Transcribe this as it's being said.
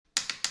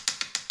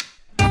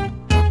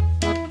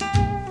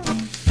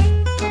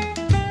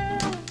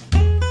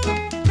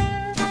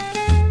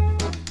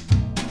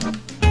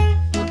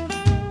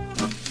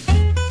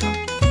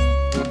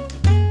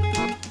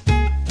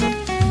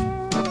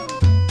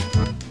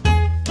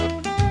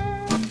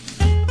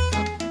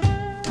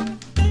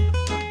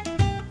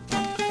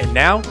And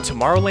now,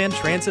 Tomorrowland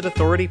Transit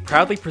Authority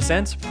proudly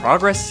presents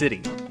Progress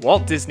City,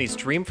 Walt Disney's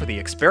dream for the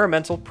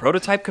experimental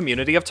prototype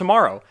community of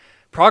tomorrow.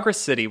 Progress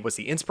City was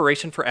the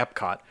inspiration for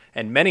Epcot,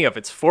 and many of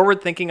its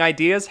forward-thinking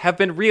ideas have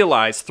been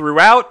realized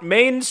throughout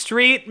Main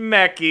Street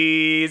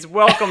Meckies.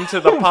 Welcome to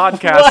the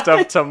podcast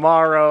of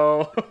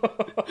tomorrow.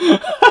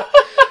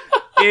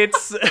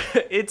 It's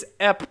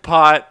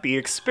Epcot, the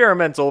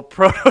experimental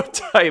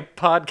prototype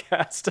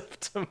podcast of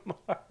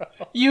tomorrow.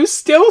 You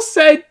still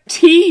said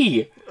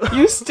T.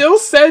 You still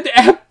said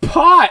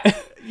Epcot.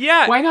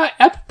 Yeah. Why not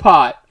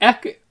Epcot?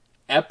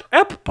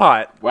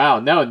 Epcot. Wow,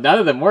 no, none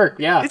of them work.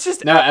 Yeah. It's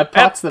just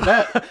Epcot's the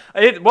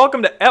bet.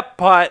 Welcome to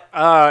Epcot.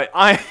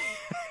 I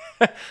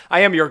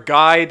am your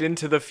guide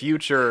into the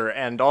future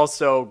and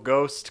also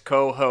ghost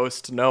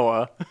co-host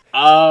Noah.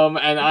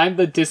 And I'm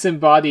the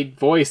disembodied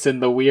voice in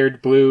the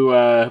weird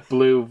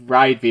blue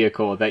ride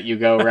vehicle that you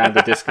go around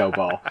the disco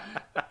ball.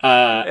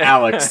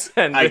 Alex.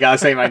 I gotta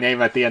say my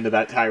name at the end of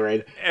that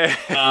tirade.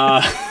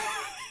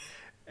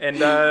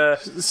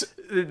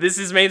 This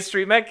is Main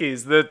Street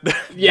Meckies,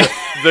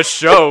 the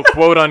show,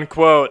 quote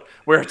unquote,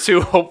 where two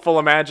hopeful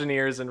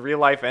Imagineers and real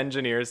life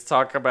engineers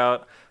talk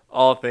about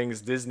all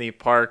things Disney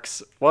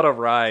parks. What a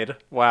ride.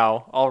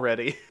 Wow,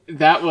 already.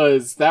 That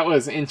was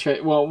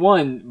interesting. Well,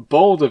 one,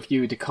 bold of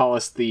you to call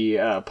us the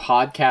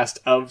podcast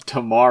of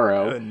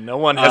tomorrow. No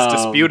one has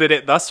disputed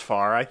it thus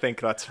far. I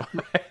think that's fine.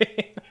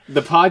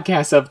 The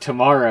podcast of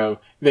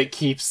tomorrow that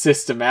keeps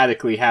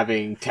systematically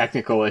having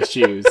technical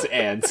issues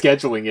and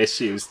scheduling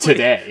issues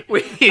today.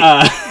 We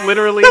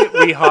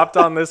hopped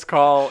on this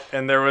call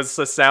and there was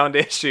a sound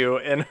issue,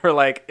 and we're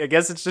like, I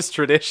guess it's just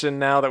tradition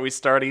now that we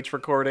start each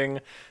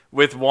recording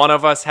with one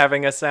of us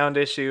having a sound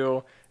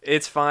issue.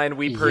 It's fine.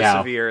 We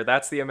persevere. Yeah.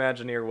 That's the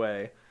Imagineer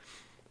way.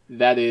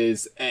 That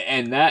is,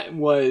 and that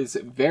was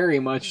very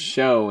much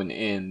shown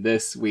in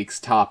this week's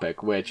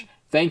topic, which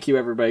thank you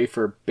everybody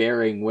for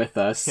bearing with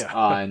us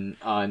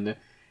on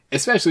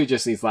especially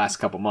just these last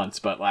couple months,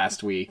 but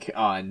last week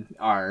on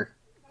our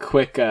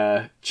quick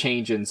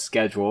change in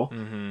schedule.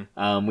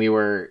 Mm-hmm. We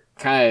were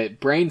kind of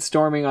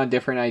brainstorming on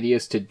different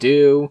ideas to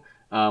do.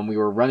 We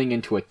were running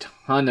into a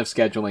ton of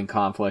scheduling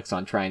conflicts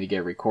on trying to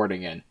get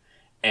recording in.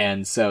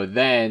 And so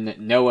then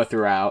Noah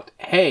threw out,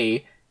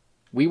 hey,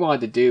 we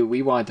wanted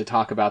to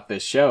talk about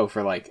this show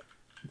for like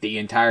the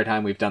entire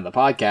time we've done the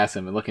podcast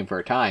and been looking for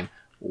a time.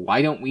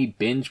 Why don't we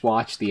binge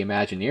watch the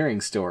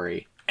Imagineering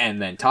story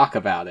and then talk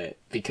about it?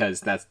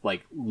 Because that's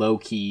like low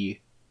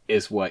key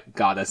is what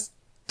got us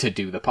to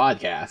do the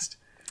podcast.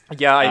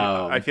 Yeah,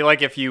 I feel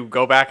like if you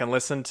go back and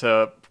listen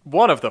to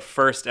one of the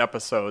first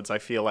episodes, I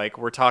feel like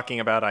we're talking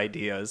about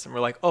ideas and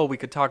we're like, oh, we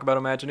could talk about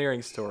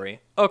Imagineering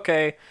story.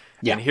 Okay.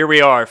 Yeah. And here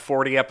we are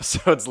 40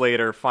 episodes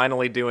later,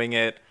 finally doing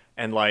it.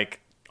 And like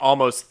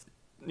almost,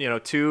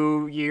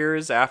 2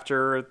 years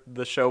after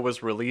the show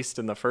was released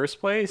in the first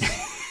place.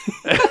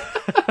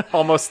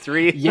 Almost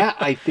 3. Yeah,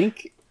 I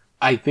think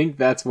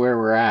that's where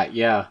we're at.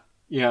 Yeah.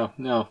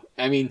 No.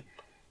 I mean,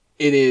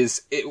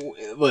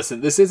 listen,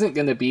 this isn't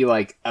going to be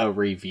like a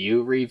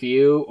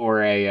review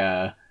or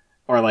a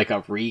like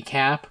a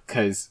recap,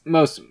 because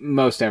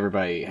most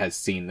everybody has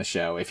seen the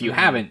show. If you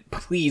haven't,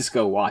 please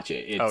go watch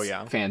it.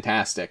 It's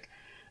fantastic.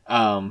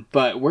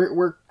 But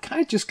we're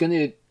kind of just going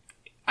to,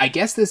 I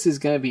guess this is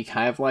going to be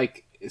kind of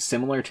like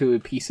similar to a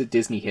piece of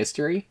Disney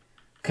history,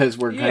 because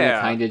we're going to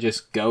kind of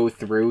just go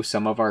through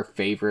some of our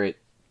favorite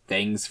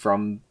things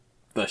from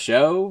the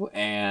show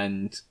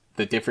and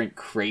the different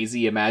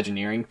crazy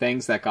Imagineering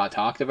things that got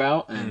talked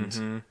about.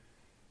 And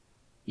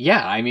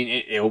yeah, I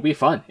mean, it will be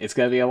fun. It's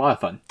going to be a lot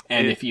of fun.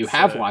 And if you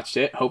have watched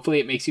it, hopefully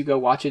it makes you go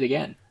watch it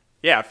again.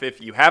 Yeah,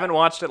 if you haven't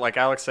watched it, like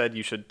Alex said,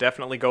 you should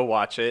definitely go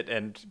watch it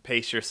and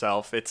pace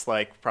yourself. It's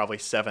like probably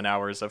 7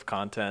 hours of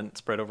content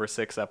spread over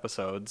 6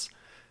 episodes.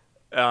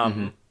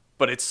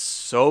 But it's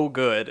so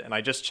good. And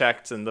I just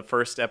checked, and the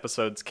first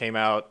episodes came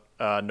out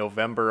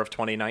November of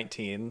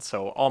 2019,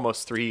 so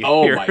almost 3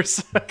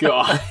 years. Oh my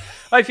god.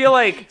 I feel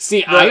like...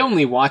 See, I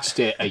only watched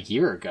it a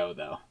year ago,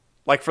 though.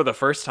 Like for the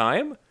first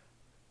time?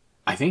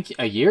 I think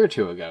a year or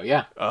two ago,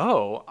 yeah.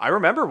 Oh, I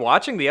remember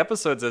watching the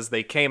episodes as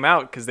they came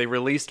out, because they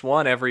released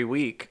one every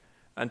week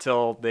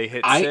until they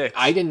hit 6.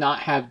 I did not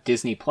have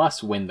Disney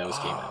Plus when those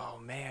came out. Oh,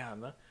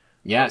 man.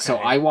 Yeah, okay. So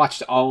I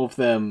watched all of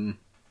them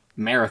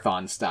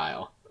marathon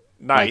style.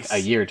 Nice. Like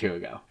a year or two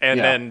ago. And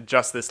then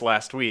just this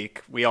last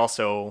week, we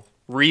also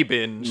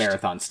re-binged.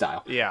 Marathon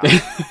style. Yeah.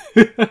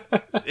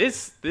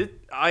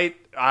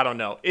 I don't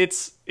know.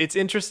 It's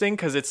interesting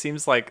because it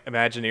seems like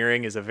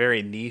Imagineering is a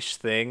very niche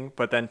thing,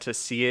 but then to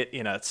see it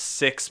in a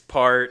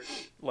 6-part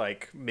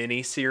like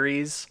mini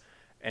series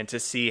and to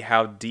see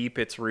how deep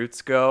its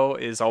roots go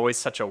is always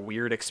such a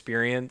weird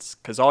experience,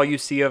 because all you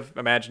see of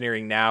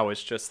Imagineering now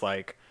is just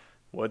like,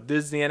 what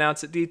Disney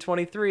announced at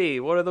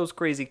D23? What are those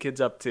crazy kids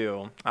up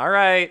to? All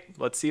right,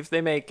 let's see if they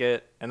make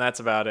it. And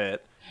that's about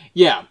it.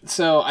 Yeah,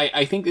 so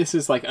I think this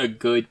is like a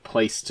good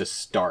place to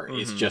start.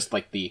 It's just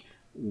like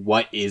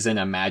what is an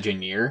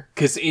Imagineer?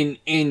 Because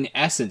in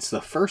essence, the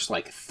first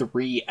like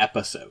 3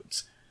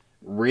 episodes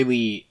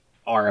really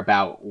are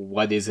about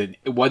what is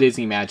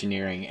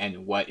Imagineering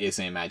and what is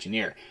an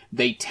Imagineer.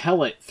 They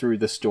tell it through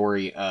the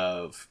story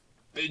of,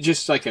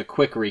 just like a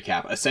quick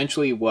recap,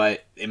 essentially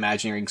what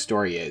Imagineering's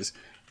story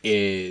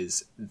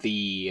is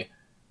the,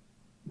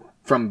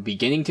 from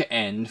beginning to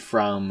end,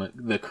 from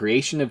the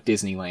creation of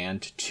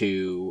Disneyland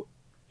to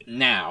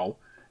now,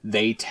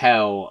 they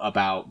tell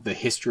about the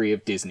history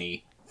of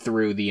Disney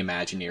through the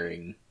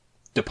Imagineering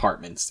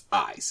department's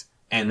eyes.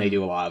 And they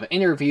do a lot of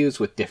interviews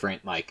with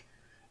different, like,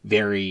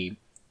 very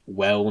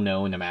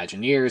well-known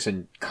Imagineers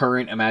and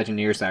current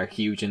Imagineers that are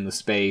huge in the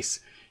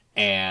space.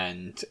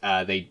 And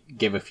they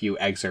give a few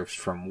excerpts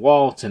from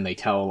Walt, and they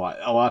tell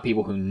a lot of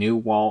people who knew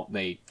Walt,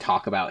 they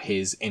talk about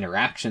his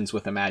interactions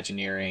with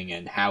Imagineering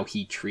and how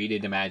he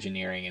treated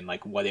Imagineering and,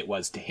 like, what it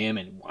was to him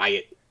and why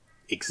it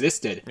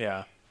existed.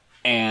 Yeah.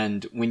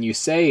 And when you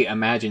say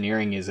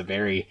Imagineering is a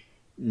very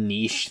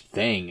niche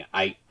thing,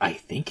 I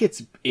think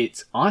it's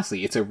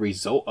honestly, it's a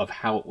result of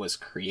how it was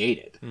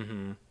created.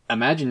 Mm-hmm.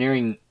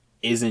 Imagineering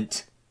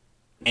isn't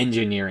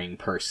engineering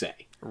per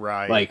se.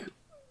 Right. Like,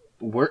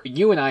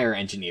 you and I are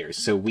engineers,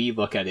 so we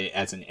look at it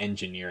as an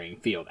engineering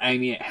field. I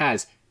mean, it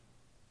has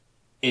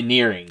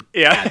eneering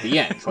at the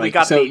end. Like, we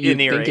got so the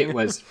eneering. You'd think it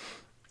was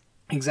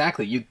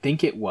exactly. You'd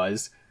think it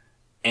was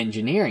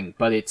engineering,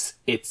 but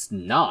it's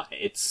not.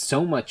 It's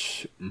so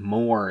much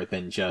more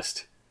than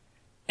just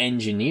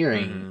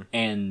engineering,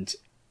 and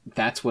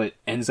that's what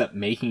ends up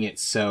making it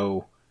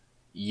so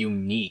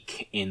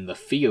unique in the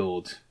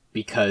field,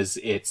 because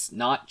it's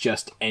not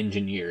just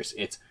engineers,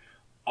 it's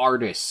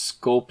artists,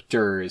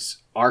 sculptors,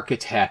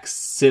 architects,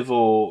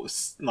 civil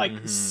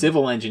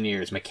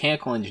engineers,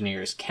 mechanical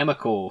engineers,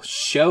 chemical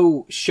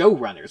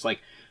showrunners, like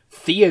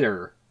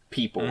theater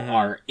people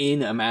are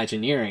in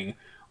Imagineering,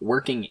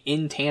 working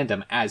in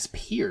tandem as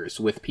peers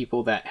with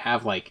people that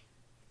have like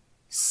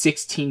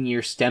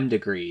 16-year STEM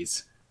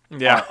degrees.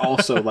 Are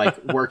also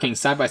like working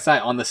side by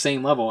side on the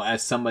same level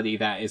as somebody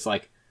that is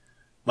like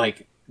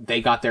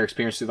they got their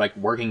experience through like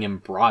working in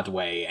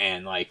Broadway,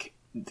 and like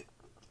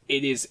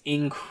it is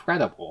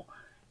incredible.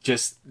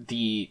 Just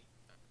it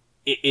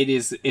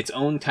is its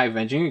own type of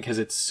engineering, because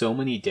it's so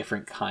many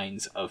different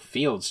kinds of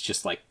fields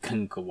just like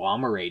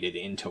conglomerated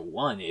into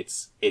one.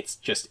 It's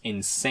just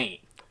insane.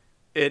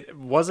 It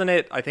wasn't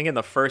it, I think in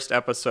the first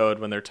episode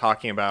when they're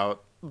talking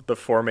about the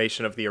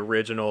formation of the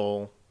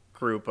original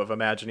group of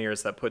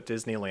Imagineers that put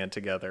Disneyland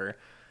together,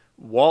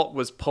 Walt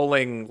was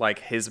pulling like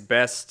his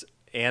best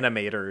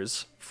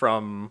animators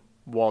from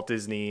Walt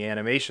Disney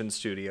Animation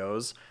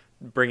Studios,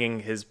 bringing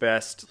his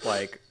best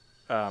like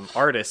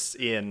artists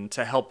in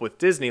to help with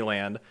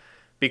Disneyland,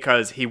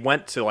 because he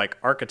went to like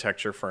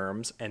architecture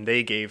firms and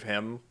they gave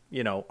him,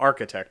 you know,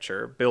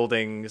 architecture,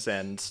 buildings,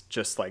 and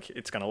just like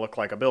it's going to look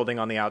like a building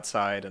on the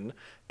outside. And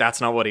that's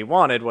not what he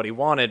wanted. What he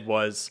wanted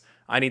was,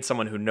 I need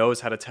someone who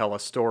knows how to tell a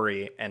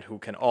story and who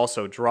can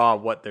also draw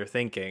what they're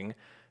thinking.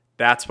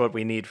 That's what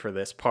we need for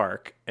this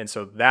park. And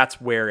so that's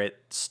where it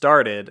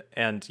started.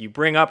 And you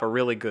bring up a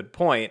really good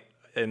point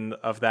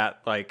of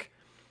that, like,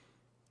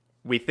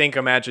 we think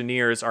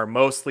Imagineers are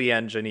mostly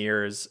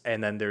engineers,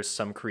 and then there's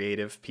some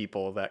creative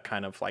people that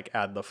kind of like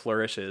add the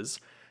flourishes.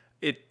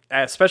 It,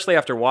 especially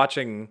after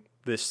watching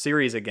this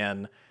series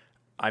again,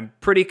 I'm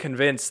pretty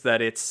convinced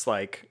that it's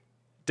like,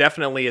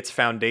 definitely its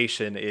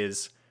foundation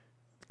is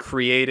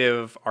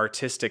creative,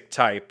 artistic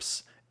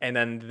types, and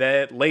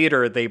then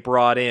later they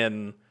brought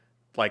in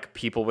like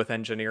people with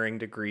engineering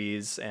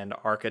degrees and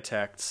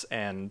architects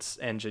and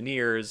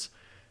engineers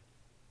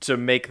to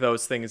make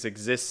those things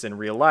exist in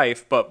real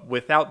life. But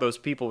without those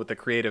people with the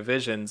creative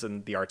visions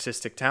and the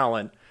artistic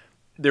talent,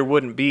 there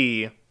wouldn't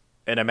be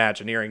an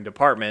Imagineering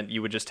department.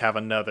 You would just have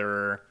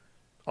another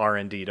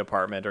R&D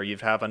department, or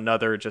you'd have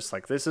another, just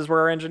like, this is where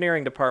our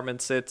engineering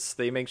department sits,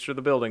 they make sure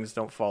the buildings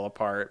don't fall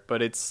apart.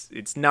 But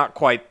it's not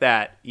quite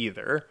that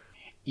either.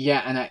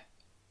 Yeah, and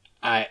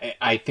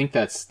I think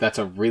that's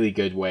a really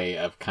good way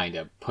of kind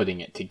of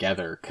putting it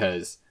together,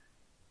 because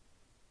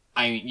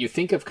you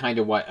think of kind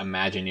of what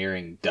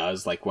Imagineering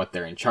does, like what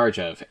they're in charge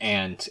of,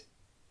 and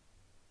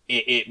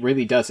it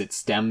really does. It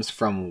stems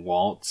from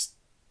Walt's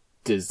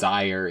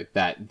desire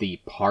that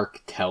the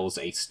park tells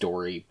a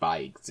story by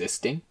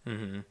existing,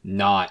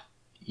 not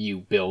you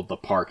build the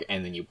park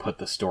and then you put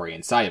the story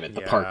inside of it.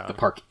 The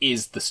park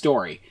is the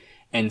story.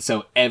 And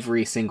so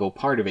every single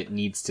part of it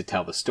needs to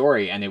tell the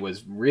story. And it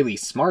was really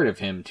smart of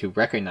him to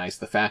recognize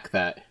the fact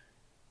that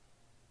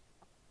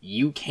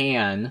you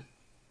can,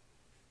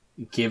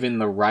 given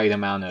the right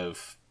amount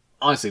of,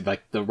 honestly,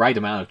 like the right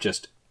amount of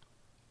just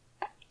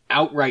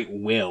outright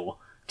will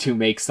to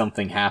make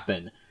something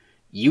happen,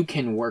 you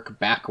can work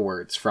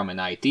backwards from an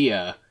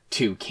idea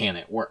to can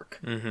it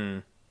work.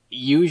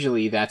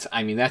 Usually that's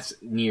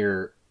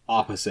near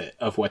opposite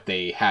of what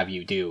they have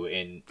you do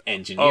in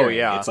engineering. Oh,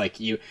 yeah. It's like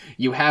you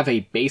have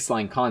a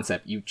baseline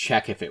concept, you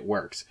check if it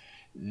works.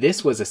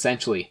 This was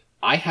essentially,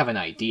 I have an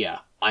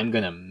idea, I'm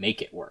gonna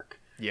make it work.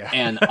 Yeah.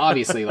 And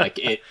obviously, like,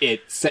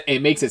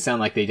 it makes it sound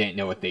like they didn't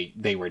know what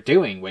they were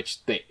doing, which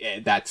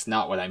that's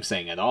not what I'm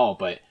saying at all,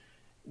 but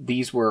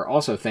these were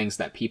also things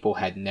that people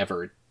had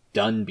never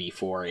done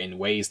before in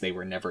ways they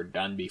were never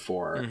done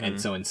before.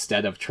 And so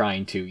instead of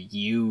trying to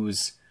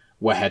use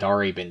what had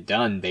already been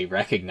done, they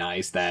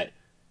recognized that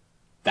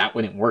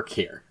wouldn't work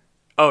here.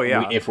 Oh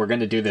yeah. If we're going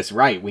to do this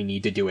right, we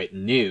need to do it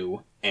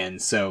new.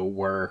 And so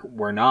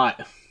we're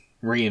not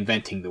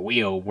reinventing the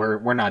wheel.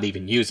 We're not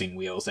even using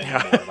wheels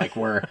anymore. Like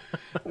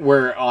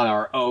we're on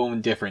our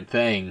own different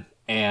thing.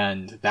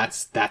 And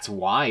that's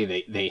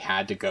why they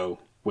had to go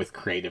with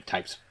creative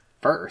types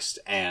first.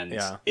 And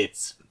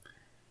it's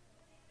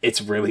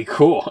really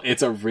cool.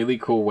 It's a really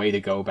cool way to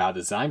go about a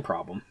design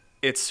problem.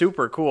 It's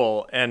super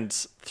cool. And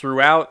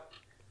throughout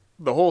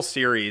the whole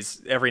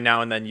series, every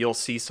now and then you'll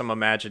see some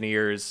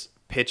Imagineers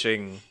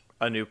pitching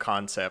a new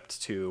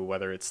concept to,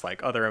 whether it's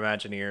like other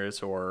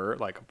Imagineers or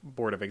like a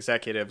board of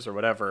executives or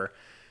whatever.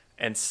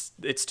 And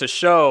it's to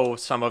show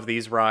some of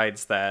these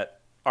rides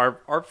that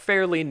are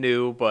fairly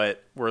new,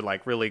 but were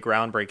like really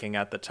groundbreaking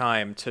at the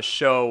time, to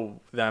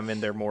show them in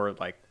their more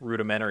like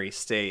rudimentary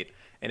state.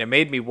 And it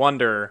made me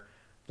wonder,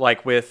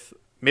 like with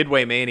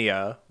Midway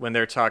Mania, when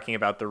they're talking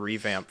about the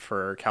revamp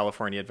for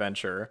California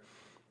Adventure,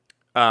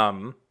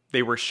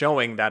 they were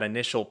showing that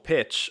initial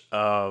pitch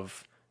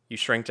of you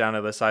shrink down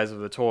to the size of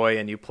the toy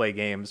and you play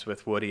games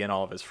with Woody and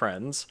all of his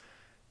friends.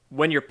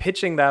 When you're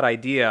pitching that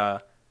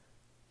idea,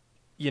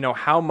 you know,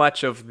 how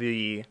much of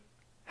the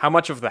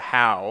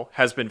how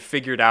has been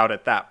figured out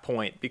at that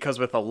point? Because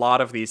with a lot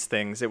of these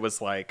things, it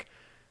was like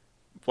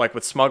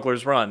with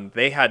Smuggler's Run,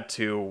 they had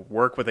to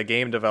work with a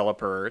game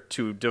developer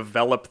to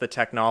develop the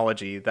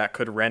technology that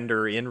could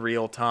render in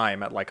real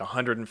time at like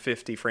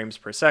 150 frames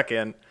per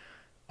second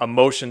a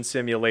motion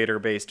simulator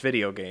based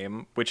video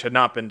game, which had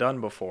not been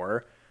done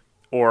before.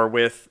 Or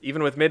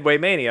even with Midway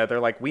Mania, they're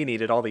like, we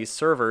needed all these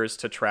servers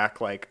to track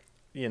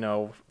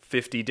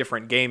 50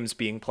 different games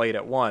being played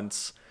at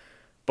once.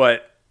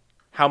 But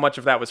how much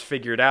of that was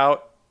figured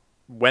out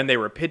when they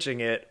were pitching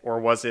it, or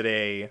was it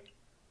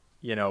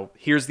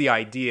here's the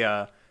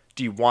idea,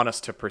 do you want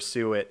us to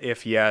pursue it?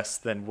 If yes,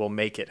 then we'll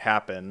make it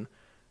happen.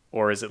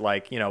 Or is it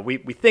like, we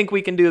think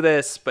we can do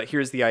this, but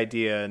here's the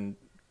idea, and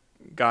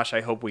gosh,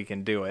 I hope we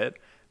can do it.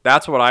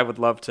 That's what I would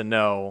love to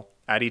know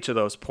at each of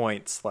those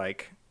points,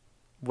 like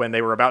when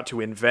they were about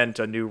to invent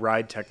a new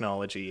ride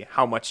technology,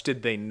 how much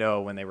did they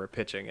know when they were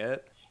pitching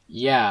it?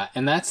 Yeah,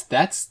 and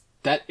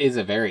that is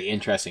a very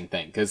interesting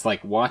thing, because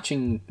like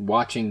watching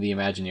the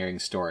Imagineering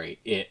story,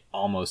 it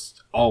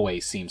almost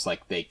always seems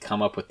like they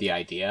come up with the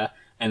idea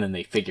and then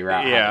they figure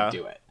out how to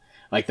do it.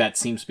 Like that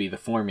seems to be the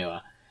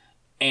formula.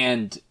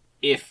 And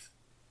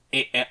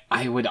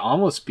I would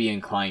almost be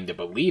inclined to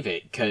believe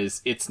it,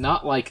 because it's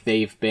not like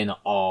they've been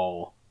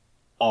all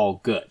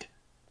good.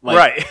 Like,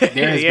 right.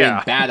 There has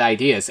been bad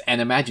ideas, and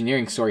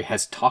Imagineering story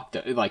has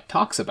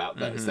talks about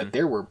those, that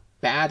there were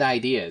bad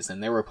ideas,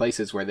 and there were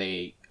places where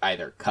they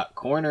either cut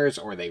corners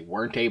or they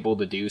weren't able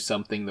to do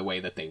something the way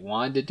that they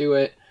wanted to do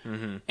it.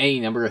 Any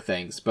number of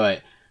things.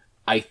 But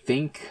I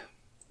think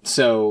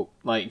so,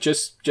 like,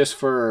 just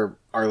for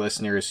our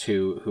listeners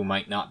who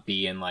might not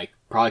be in like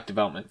product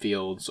development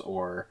fields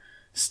or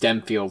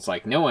STEM fields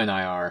like Noah and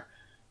I are,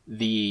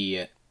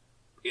 the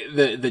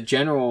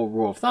general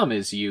rule of thumb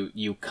is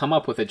you come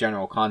up with a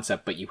general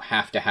concept, but you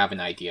have to have an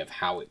idea of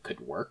how it could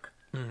work.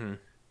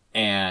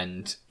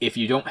 And if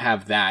you don't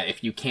have that,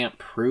 if you can't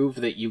prove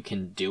that you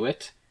can do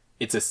it,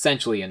 it's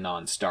essentially a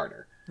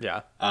non-starter.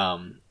 Yeah.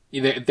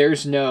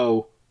 There's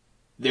no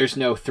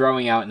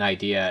throwing out an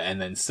idea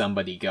and then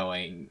somebody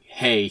going,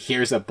 hey,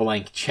 here's a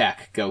blank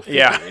check, go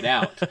figure it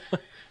out.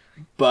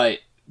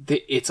 But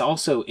it's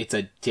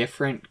a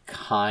different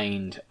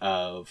kind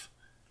of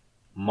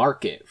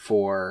market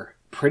for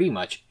pretty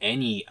much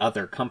any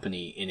other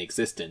company in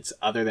existence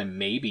other than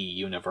maybe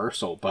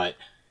Universal. But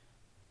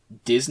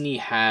Disney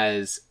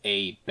has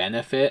a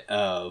benefit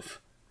of,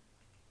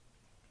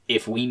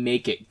 if we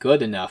make it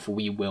good enough,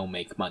 we will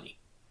make money.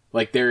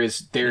 Like there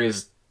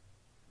is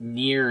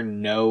near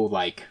no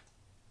like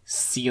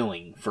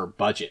ceiling for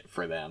budget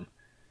for them,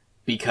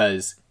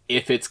 because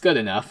if it's good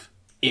enough,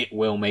 it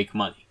will make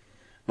money.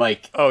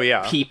 Like,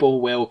 people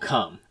will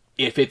come.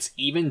 If it's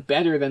even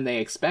better than they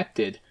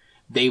expected,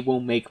 they will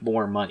make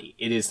more money.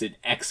 It is an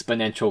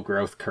exponential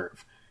growth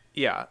curve.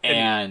 Yeah.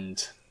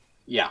 And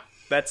yeah.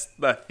 That's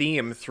the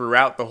theme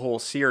throughout the whole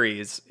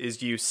series,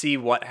 is you see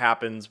what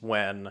happens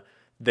when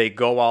they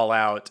go all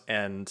out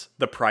and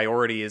the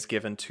priority is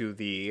given to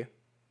the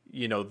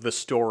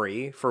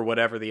story for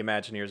whatever the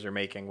Imagineers are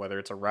making, whether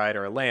it's a ride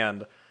or a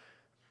land.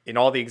 In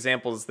all the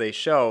examples they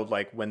showed,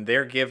 like when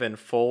they're given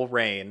full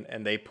reign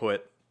and they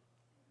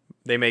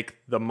make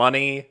the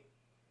money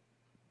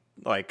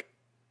like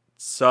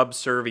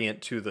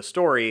subservient to the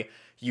story,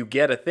 you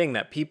get a thing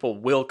that people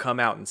will come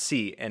out and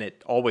see, and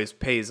it always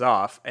pays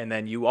off. And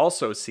then you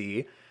also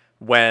see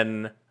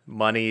when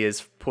money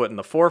is put in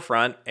the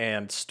forefront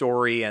and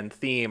story and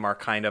theme are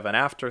kind of an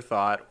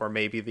afterthought, or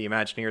maybe the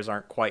Imagineers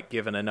aren't quite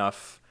given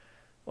enough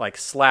like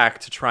slack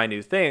to try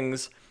new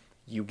things,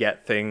 you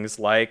get things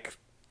like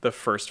the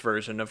first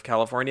version of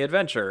California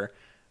Adventure,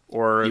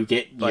 Or you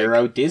get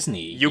Euro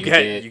Disney. You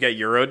get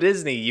Euro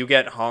Disney. You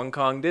get Hong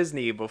Kong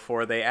Disney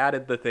before they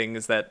added the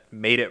things that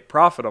made it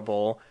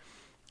profitable.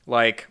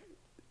 Like,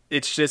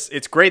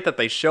 it's great that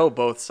they show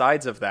both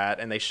sides of that,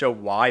 and they show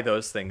why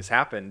those things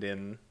happened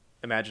in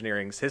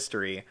Imagineering's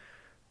history.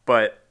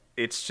 But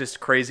it's just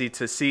crazy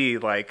to see,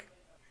 like,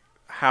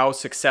 how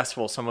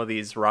successful some of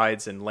these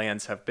rides and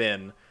lands have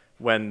been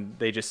when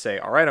they just say,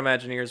 all right,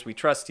 Imagineers, we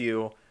trust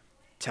you.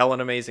 Tell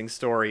an amazing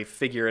story,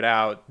 figure it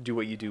out, do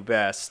what you do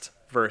best,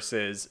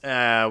 versus,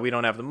 we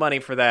don't have the money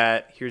for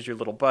that. Here's your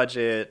little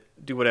budget.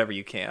 Do whatever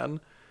you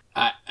can.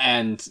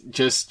 And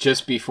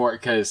just before,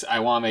 because I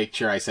want to make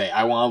sure I say,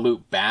 I want to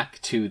loop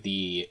back to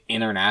the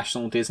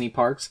international Disney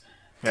parks,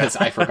 because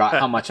I forgot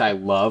how much I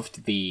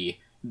loved the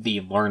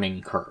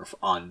learning curve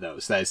on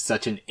those. That is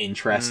such an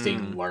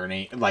interesting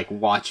learning, like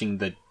watching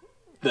the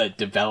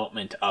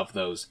development of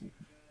those,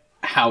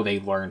 how they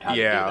learned how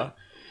to do them.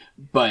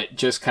 But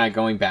just kind of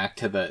going back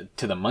to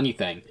the money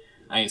thing.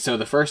 So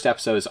the first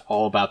episode is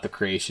all about the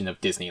creation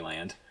of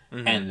Disneyland.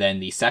 Mm-hmm. And then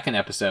the second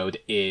episode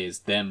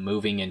is them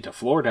moving into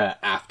Florida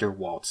after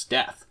Walt's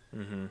death.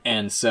 Mm-hmm.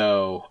 And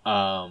so,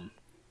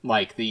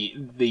 like,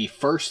 the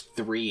first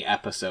 3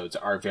 episodes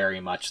are very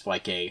much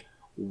like a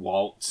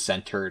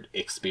Walt-centered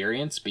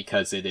experience,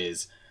 because it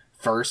is,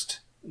 first,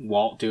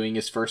 Walt doing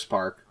his first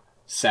park.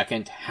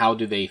 Second, how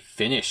do they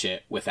finish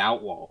it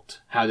without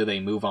Walt? How do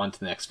they move on to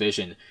the next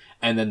vision?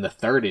 And then the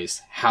third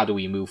is, how do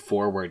we move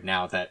forward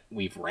now that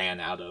we've ran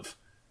out of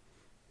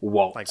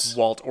Walt? Like,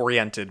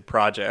 Walt-oriented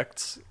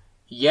projects.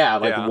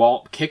 Yeah,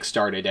 Walt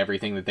kickstarted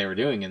everything that they were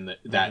doing, and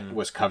that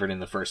was covered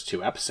in the first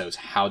 2 episodes.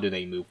 How do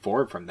they move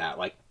forward from that?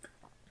 Like,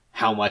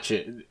 how much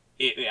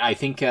I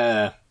think,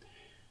 I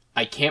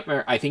can't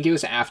remember, I think it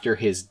was after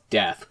his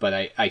death,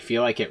 but I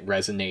feel like it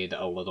resonated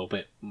a little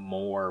bit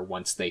more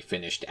once they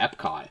finished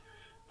Epcot.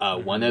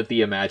 One of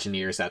the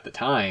Imagineers at the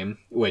time,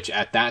 which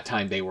at that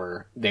time they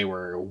were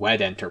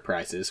WED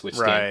Enterprises, which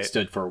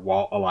stood for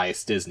Walt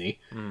Elias Disney.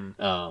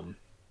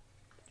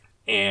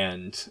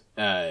 And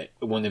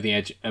one of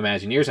the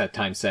Imagineers at the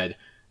time said,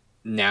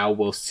 now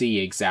we'll see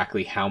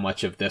exactly how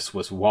much of this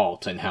was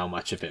Walt and how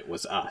much of it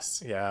was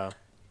us. Yeah.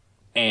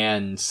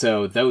 And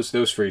so those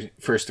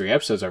first 3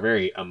 episodes are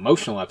very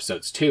emotional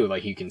episodes too.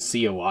 Like, you can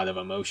see a lot of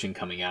emotion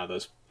coming out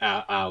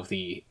of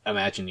the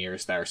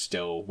Imagineers that are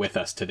still with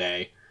us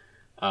today.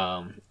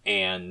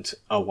 And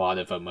a lot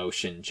of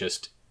emotion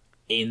just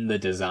in the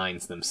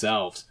designs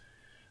themselves.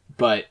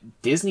 But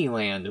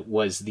Disneyland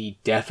was the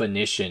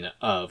definition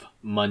of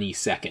money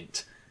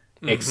second,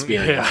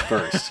 experience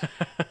first.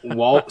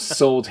 Walt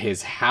sold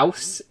his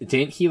house.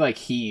 Didn't he? Like,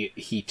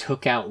 he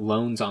took out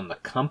loans on the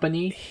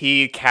company.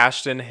 He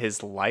cashed in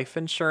his life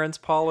insurance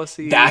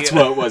policy. That's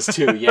what it was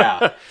too,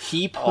 yeah.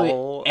 He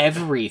put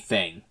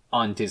everything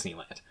on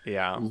Disneyland.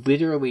 Yeah.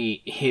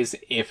 Literally,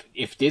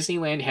 if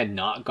Disneyland had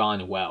not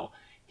gone well,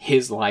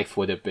 his life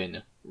would have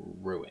been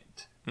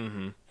ruined.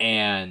 Mm-hmm.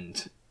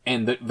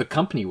 And the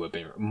company would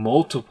have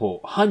been,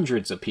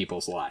 hundreds of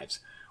people's lives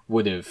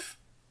would have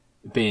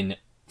been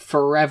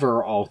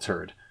forever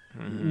altered.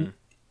 Mm-hmm.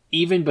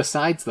 Even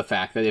besides the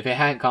fact that if it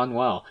hadn't gone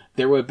well,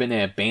 there would have been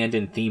an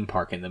abandoned theme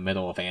park in the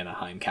middle of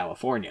Anaheim,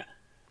 California.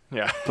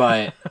 Yeah.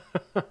 But,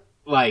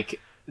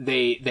 like,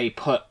 they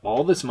put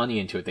all this money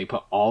into it. They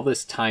put all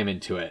this time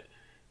into it.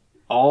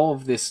 All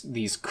of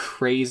these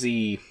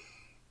crazy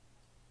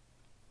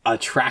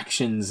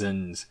attractions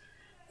and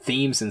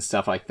themes and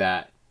stuff like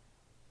that.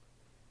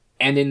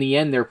 And in the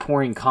end, they're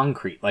pouring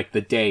concrete, like,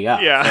 the day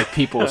up. Yeah. Like,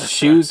 people's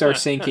shoes are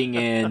sinking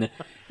in.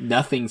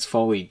 Nothing's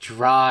fully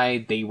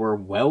dried. They were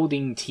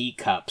welding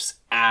teacups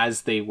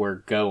as they were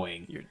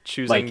going. You're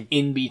choosing... Like,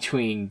 in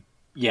between...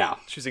 Yeah.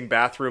 Choosing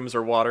bathrooms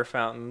or water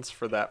fountains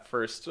for that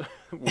first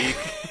week.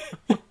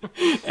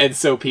 And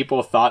so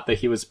people thought that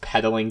he was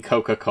peddling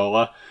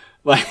Coca-Cola.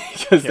 Like,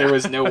 because there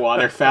was no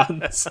water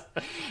fountains.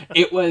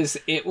 It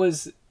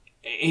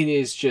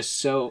is just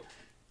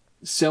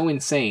so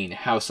insane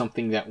how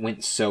something that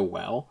went so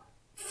well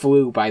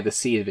flew by the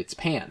seat of its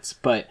pants.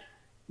 But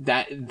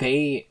that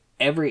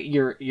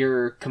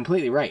you're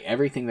completely right.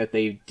 Everything that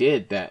they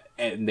did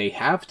and they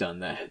have done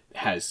that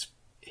has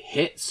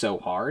hit so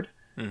hard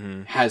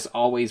has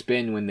always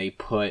been when they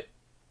put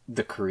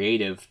the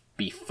creative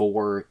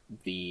before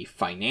the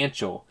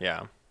financial.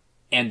 Yeah.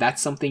 And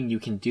that's something you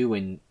can do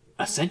in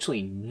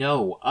essentially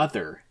no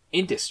other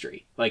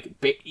industry. Like,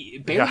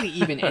 barely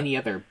even any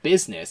other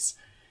business.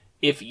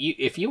 If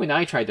you and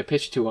I tried to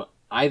pitch to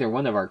either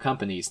one of our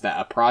companies that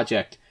a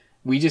project,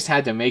 we just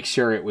had to make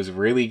sure it was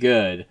really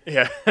good.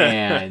 Yeah.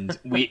 And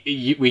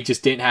we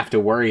just didn't have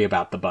to worry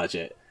about the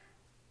budget.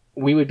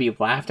 We would be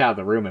laughed out of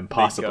the room and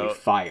possibly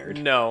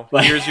fired. No,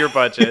 here's your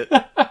budget.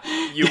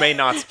 You may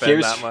not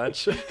spend that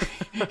much.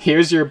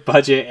 Here's your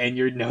budget and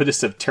your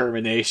notice of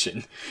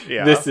termination.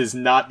 Yeah. This is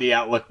not the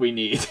outlook we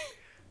need.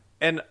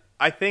 And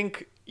I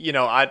think,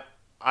 I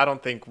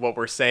don't think what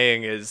we're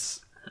saying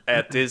is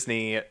at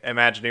Disney,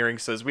 Imagineering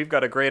says, we've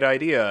got a great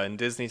idea. And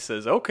Disney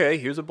says, okay,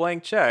 here's a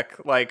blank check.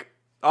 Like,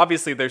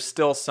 obviously, there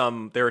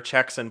are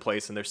checks in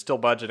place and there's still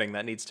budgeting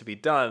that needs to be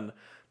done.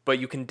 but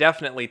you can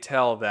definitely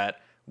tell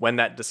that when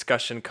that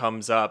discussion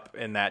comes up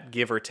and that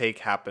give or take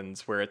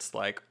happens where it's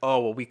like, oh,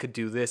 well, we could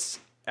do this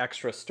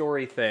extra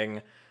story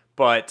thing,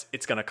 but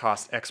it's going to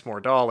cost X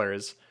more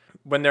dollars.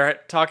 When they're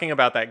talking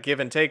about that give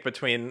and take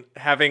between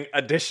having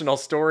additional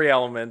story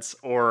elements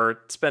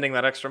or spending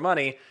that extra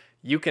money,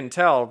 you can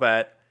tell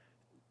that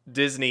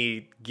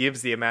Disney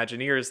gives the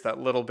Imagineers that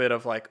little bit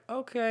of like,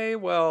 okay,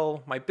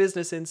 well, my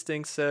business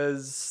instinct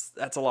says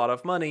that's a lot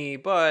of money,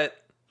 but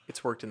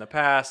it's worked in the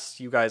past.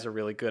 You guys are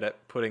really good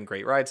at putting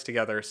great rides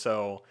together,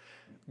 so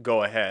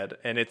go ahead.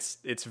 And it's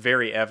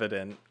very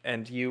evident.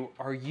 And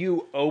are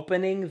you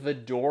opening the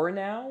door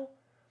now?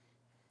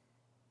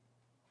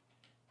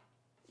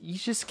 You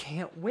just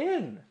can't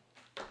win.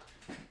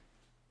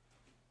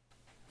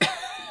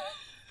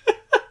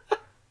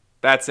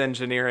 That's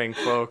engineering,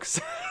 folks.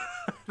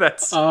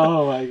 That's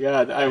oh my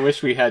god! I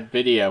wish we had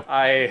video.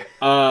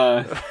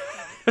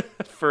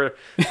 For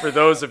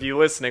those of you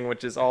listening,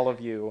 which is all of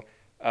you,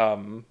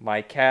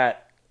 my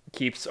cat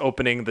keeps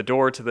opening the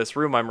door to this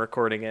room I'm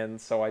recording in,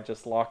 so I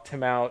just locked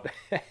him out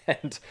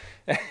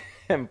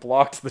and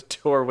blocked the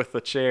door with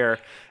the chair.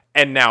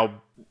 And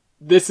now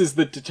this is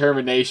the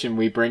determination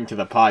we bring to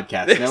the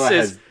podcast. Noah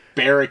has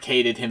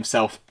barricaded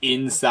himself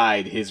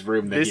inside his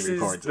room that he records.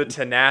 This is the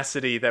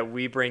tenacity that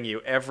we bring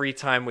you every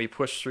time we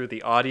push through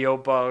the audio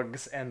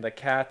bugs and the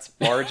cats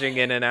barging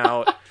in and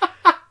out.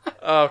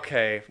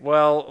 Okay,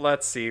 well,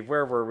 let's see.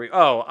 Where were we?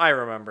 Oh, I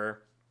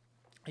remember.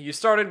 You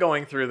started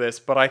going through this,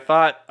 but I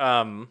thought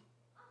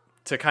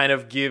to kind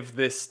of give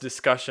this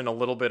discussion a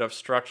little bit of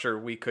structure,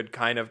 we could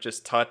kind of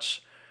just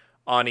touch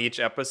on each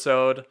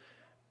episode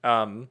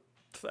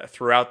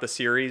throughout the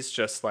series,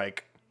 just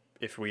like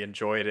if we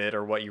enjoyed it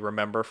or what you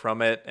remember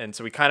from it. And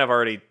so we kind of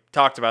already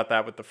talked about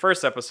that with the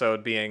first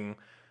episode being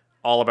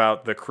all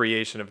about the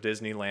creation of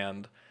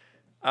Disneyland.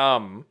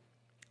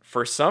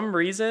 For some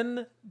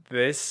reason,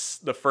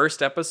 the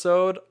first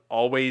episode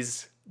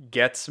always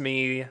gets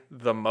me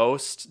the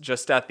most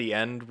just at the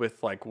end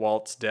with like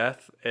Walt's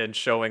death and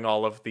showing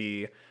all of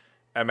the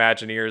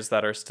Imagineers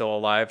that are still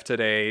alive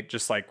today,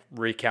 just like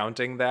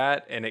recounting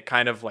that. And it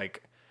kind of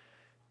like,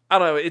 I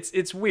don't know,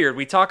 it's weird.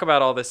 We talk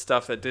about all this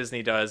stuff that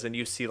Disney does, and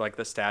you see like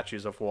the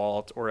statues of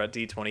Walt, or at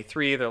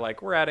D23, they're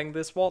like, we're adding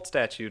this Walt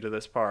statue to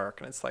this park.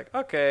 And it's like,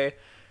 okay.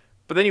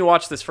 But then you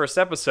watch this first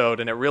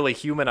episode and it really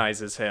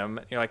humanizes him.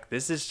 And you're like,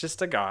 this is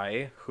just a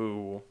guy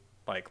who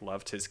like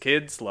loved his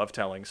kids, loved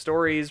telling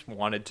stories,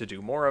 wanted to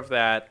do more of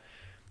that.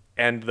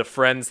 And the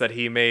friends that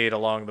he made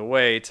along the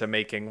way to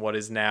making what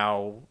is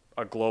now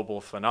a global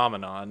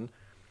phenomenon.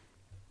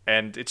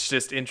 And it's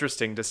just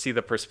interesting to see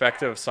the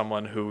perspective of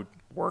someone who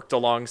worked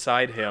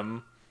alongside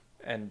him.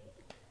 And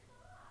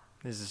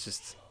this is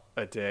just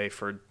a day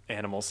for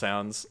animal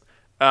sounds.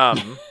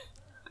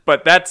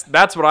 But that's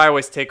what I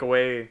always take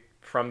away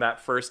from that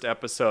first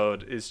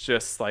episode, is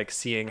just like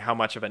seeing how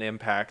much of an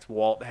impact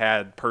Walt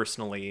had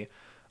personally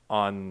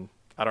on,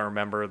 I don't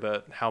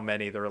remember how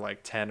many, there were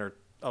like 10 or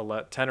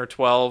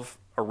 12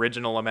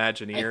 original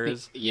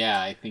Imagineers.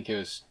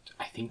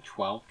 I think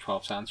 12.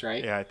 12 sounds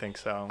right. Yeah, I think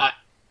so.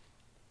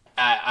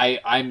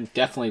 I'm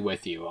definitely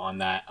with you on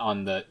that.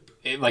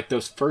 Like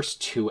those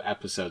first two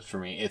episodes for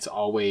me, it's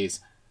always,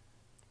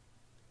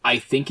 I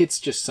think it's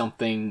just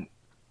something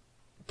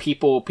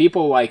people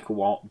like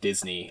Walt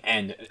Disney,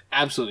 and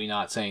absolutely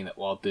not saying that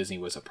Walt Disney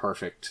was a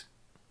perfect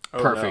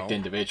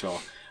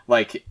individual.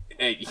 Like,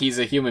 he's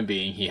a human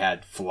being. He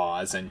had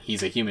flaws, and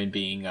he's a human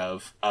being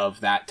of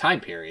that time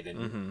period.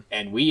 And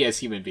and we as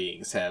human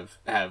beings have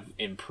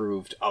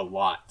improved a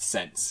lot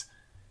since,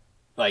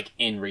 like,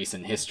 in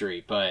recent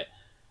history. But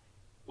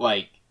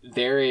like,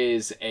 there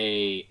is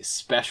a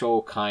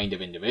special kind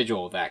of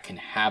individual that can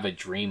have a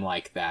dream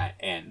like that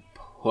and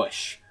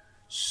push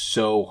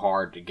so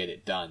hard to get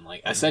it done.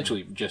 Like,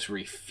 essentially just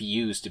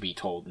refuse to be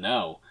told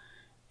no.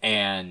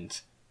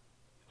 And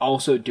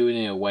also do it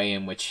in a way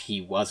in which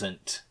he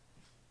wasn't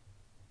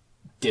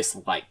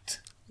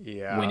disliked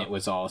when it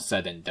was all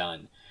said and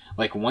done.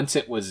 Like, once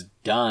it was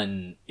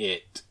done,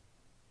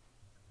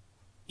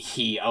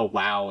 he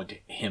allowed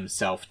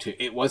himself to,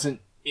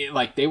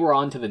 like, they were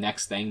on to the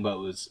next thing, but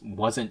it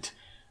wasn't,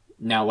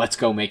 now let's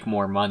go make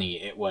more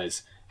money. It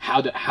was,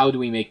 how do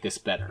we make this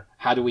better?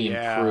 How do we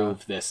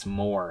improve this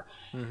more?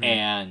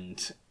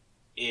 And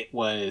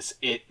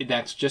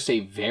that's just a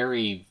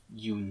very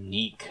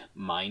unique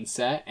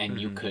mindset, and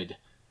you could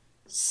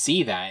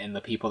see that in the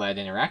people that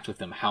interact with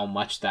them, how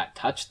much that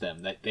touched them,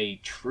 that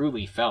they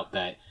truly felt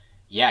that,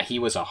 yeah, he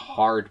was a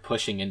hard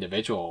pushing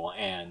individual,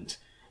 and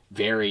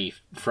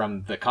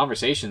from the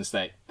conversations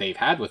that they've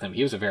had with him,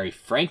 he was a very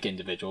frank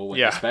individual,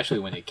 especially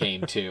when it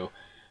came to,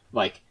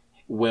 like,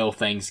 will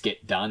things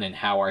get done and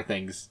how are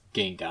things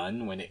getting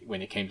done when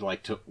it came to,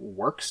 like, to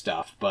work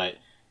stuff. But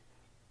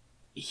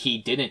he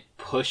didn't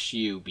push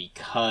you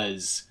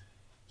because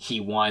he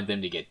wanted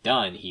them to get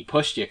done. He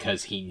pushed you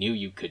because he knew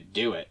you could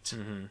do it,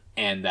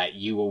 and that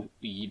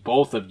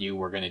both of you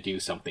were going to do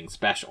something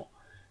special,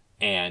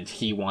 and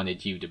he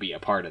wanted you to be a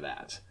part of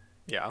that.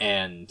 Yeah,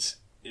 and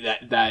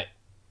that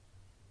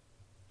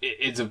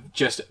is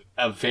just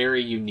a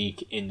very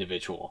unique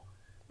individual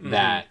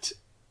that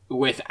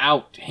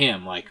without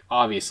him, like,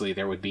 obviously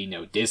there would be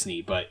no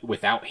Disney, but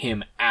without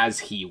him as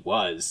he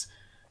was,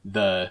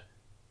 the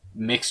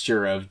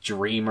mixture of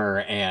dreamer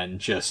and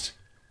just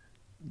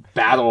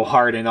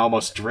battle-hardened,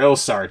 almost drill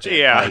sergeant,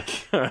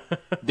 like,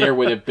 there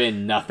would have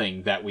been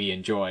nothing that we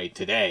enjoy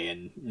today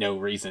and no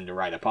reason to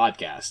write a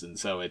podcast. And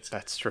so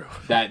that's true.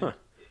 That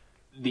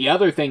the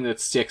other thing that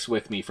sticks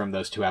with me from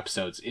those 2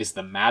 episodes is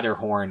the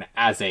Matterhorn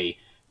as a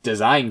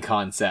design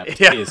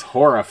concept is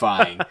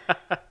horrifying.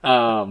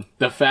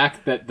 The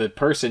fact that the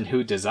person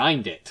who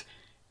designed it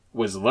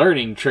was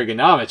learning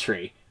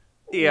trigonometry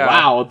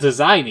while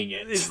designing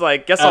it. He's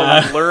like, guess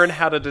I'll learn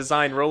how to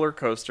design roller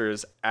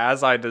coasters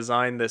as I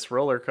design this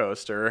roller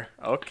coaster.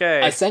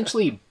 Okay.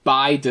 Essentially,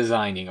 by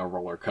designing a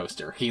roller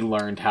coaster, he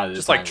learned how to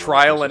just like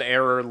trial and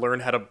error, learn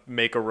how to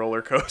make a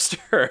roller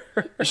coaster.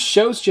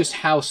 Shows just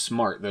how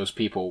smart those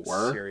people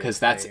were, because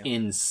that's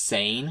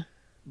insane.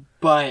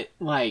 But,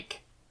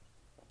 like,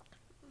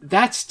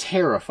 that's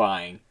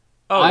terrifying.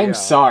 I'm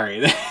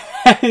sorry.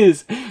 That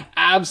is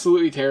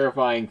absolutely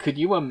terrifying. Could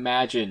you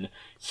imagine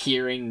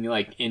hearing,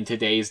 like, in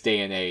today's day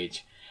and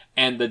age,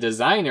 and the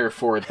designer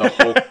for the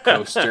Hulk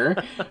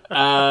coaster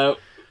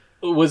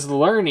was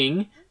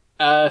learning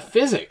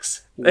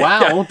physics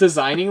while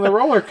designing the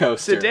roller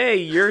coaster. Today,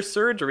 your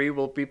surgery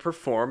will be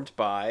performed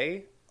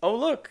by, oh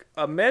look,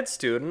 a med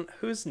student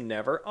who's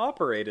never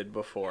operated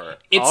before.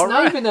 It's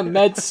not even a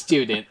med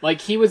student.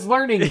 Like, he was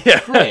learning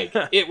trig.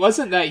 It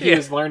wasn't that he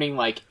was learning,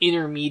 like,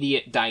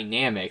 intermediate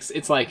dynamics.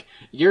 It's like,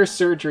 your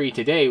surgery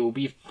today will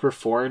be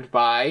performed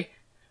by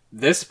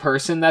this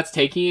person that's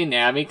taking an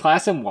anatomy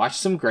class and watched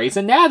some Grey's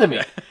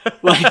Anatomy.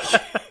 Like,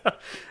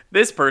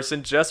 this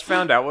person just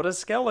found out what a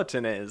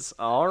skeleton is.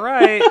 All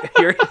right,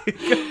 here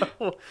you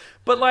go.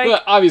 But, like,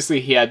 well,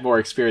 obviously he had more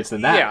experience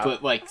than that.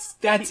 But, like,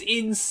 that's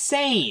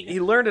insane.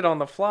 He learned it on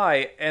the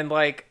fly, and,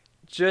 like,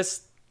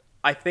 just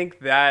I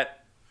think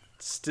that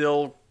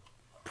still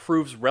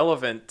proves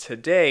relevant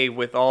today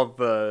with all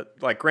the,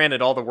 like,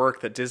 granted, all the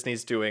work that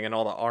Disney's doing and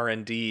all the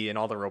R&D and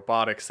all the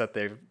robotics that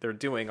they're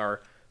doing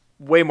are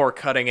way more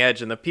cutting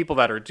edge, and the people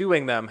that are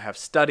doing them have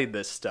studied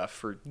this stuff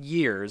for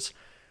years.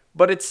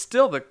 But it's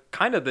still the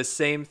kind of the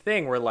same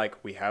thing where,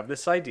 like, we have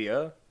this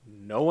idea,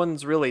 no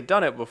one's really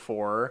done it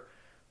before,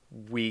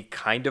 we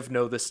kind of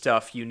know the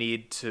stuff you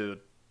need to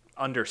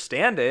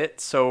understand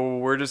it, so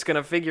we're just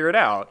gonna figure it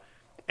out.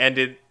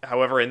 And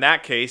however, in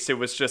that case, it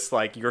was just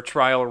like, your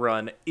trial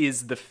run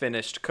is the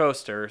finished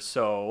coaster,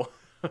 so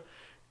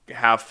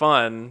have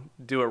fun,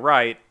 do it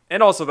right.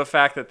 And also the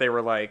fact that they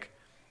were like,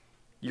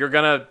 you're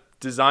gonna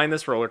design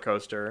this roller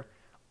coaster,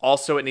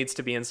 also it needs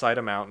to be inside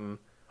a mountain,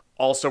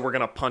 also we're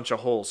gonna punch a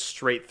hole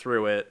straight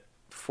through it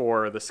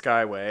for the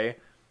Skyway.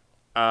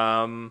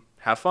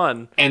 Have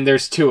fun. And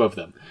there's 2 of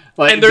them.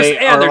 Like, they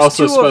are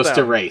also supposed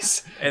to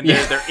race. And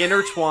they're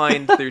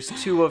intertwined. There's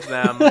 2 of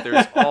them.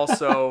 There's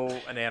also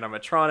an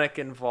animatronic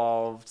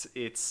involved.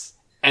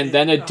 And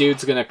then a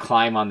dude's gonna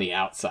climb on the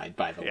outside,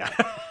 by the way.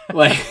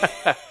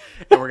 Like,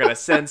 and we're gonna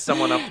send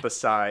someone up the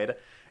side.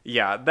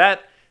 Yeah,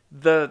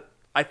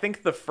 I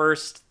think the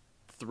first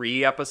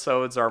 3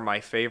 episodes are my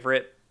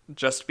favorite,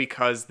 just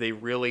because they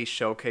really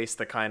showcase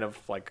the kind of,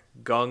 like,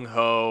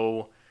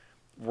 gung-ho,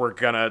 we're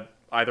gonna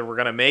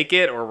make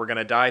it or we're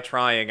gonna die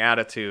trying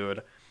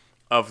attitude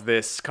of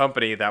this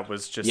company that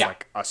was just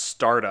like a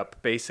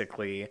startup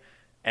basically,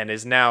 and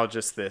is now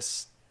just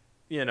this,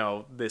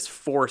 this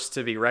force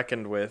to be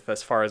reckoned with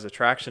as far as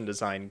attraction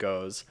design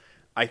goes.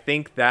 I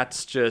think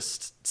that's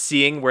just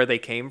seeing where they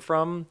came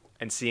from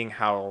and seeing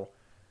how,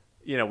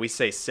 we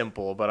say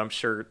simple, but I'm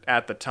sure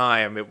at the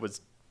time it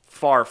was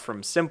far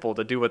from simple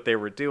to do what they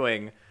were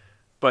doing.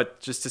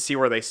 But just to see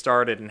where they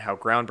started and how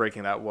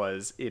groundbreaking that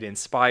was, it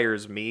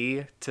inspires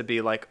me to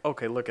be like,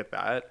 okay, look at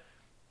that.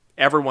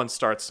 Everyone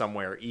starts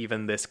somewhere,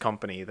 even this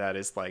company that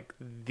is like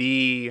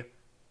the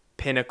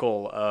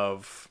pinnacle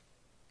of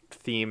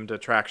themed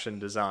attraction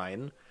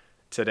design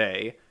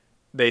today.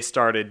 They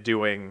started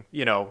doing,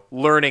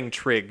 learning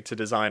trig to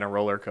design a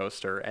roller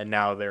coaster, and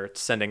now they're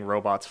sending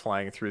robots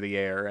flying through the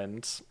air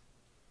and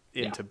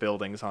into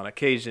buildings on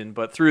occasion,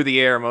 but through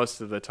the air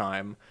most of the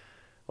time.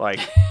 Like,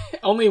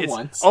 only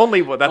once. That's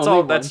only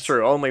all. That's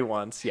true. Only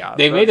once. Yeah.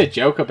 They made a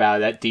joke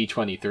about it at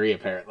D23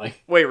 apparently.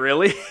 Wait,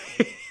 really?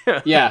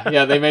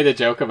 yeah. They made a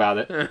joke about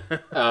it.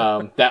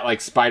 That,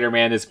 like,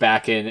 Spider-Man is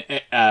back in.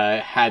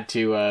 Had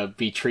to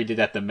be treated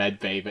at the med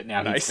bay, but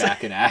now he's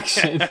back in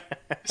action.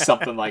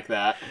 Something like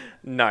that.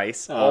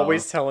 Nice.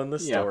 Always telling the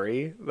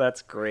story. Yeah.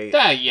 That's great.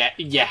 Yeah.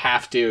 You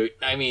have to.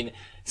 I mean,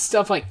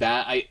 stuff like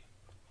that.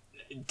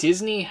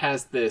 Disney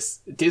has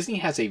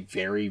a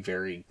very,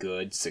 very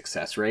good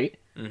success rate.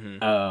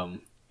 Mm-hmm.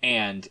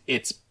 And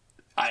it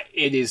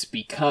is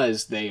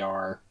because they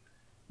are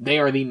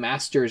the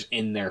masters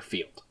in their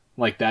field.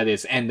 Like, that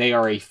is, and they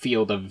are a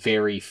field of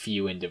very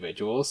few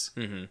individuals.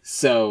 Mm-hmm.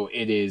 So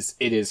it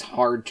is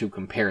hard to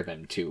compare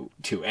them to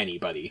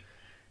anybody.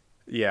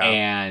 Yeah.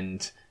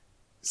 And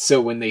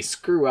so when they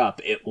screw up,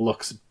 it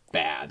looks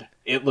bad.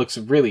 It looks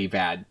really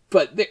bad.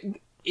 But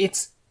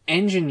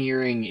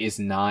engineering is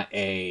not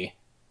an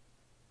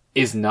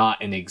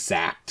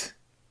exact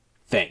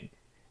thing.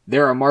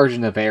 There are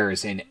margin of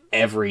errors in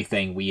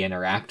everything we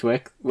interact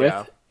with.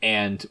 Yeah.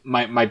 And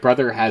my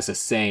brother has a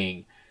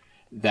saying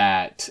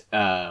that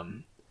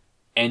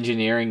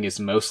engineering is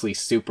mostly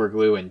super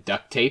glue and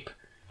duct tape,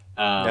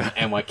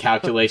 and what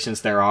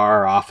calculations there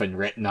are often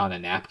written on a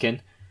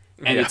napkin.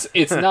 And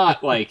it's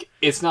not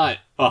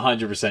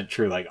 100%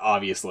 true. Like,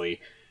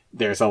 obviously,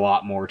 there's a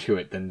lot more to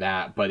it than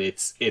that, but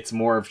it's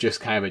more of just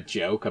kind of a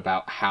joke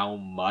about how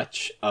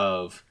much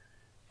of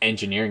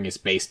engineering is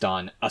based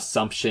on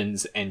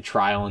assumptions and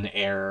trial and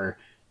error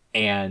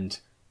and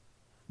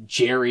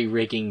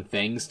jerry-rigging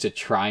things to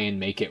try and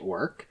make it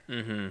work,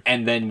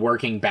 and then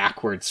working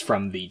backwards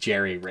from the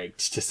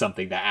jerry-rigged to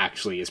something that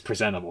actually is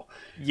presentable.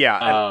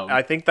 Yeah,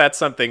 I think that's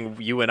something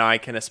you and I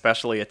can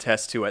especially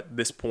attest to at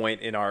this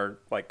point in our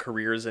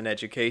careers in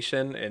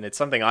education, and it's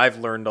something I've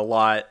learned a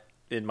lot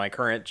in my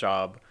current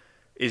job,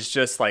 is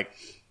just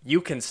you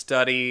can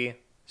study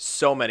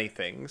so many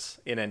things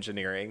in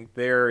engineering.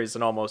 There is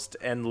an almost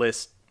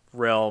endless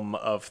realm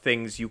of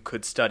things you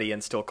could study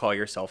and still call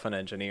yourself an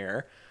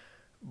engineer.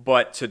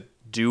 But to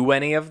do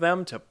any of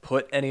them, to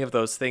put any of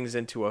those things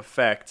into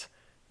effect,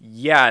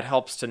 yeah, it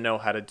helps to know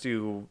how to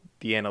do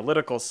the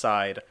analytical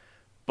side,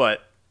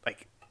 but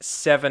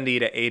 70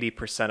 to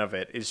 80% of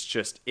it is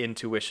just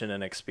intuition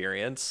and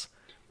experience.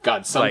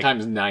 God,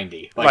 sometimes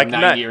 90.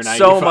 90 or 95.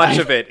 So much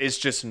of it is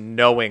just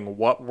knowing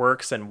what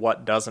works and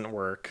what doesn't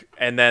work.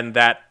 And then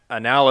that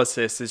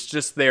analysis is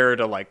just there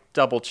to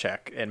double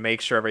check and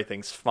make sure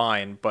everything's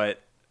fine.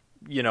 But,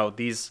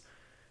 these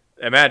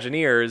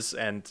Imagineers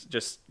and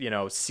just,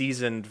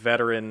 seasoned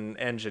veteran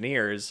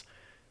engineers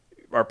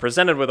are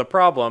presented with a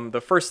problem. The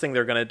first thing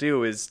they're going to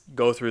do is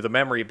go through the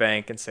memory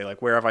bank and say,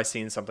 where have I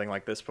seen something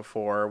like this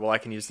before? Well, I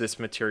can use this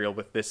material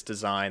with this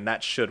design.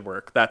 That should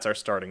work. That's our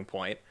starting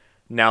point.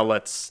 Now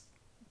let's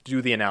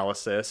do the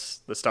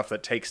analysis, the stuff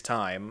that takes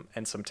time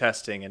and some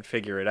testing, and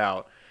figure it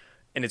out.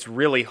 And it's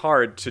really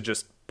hard to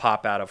just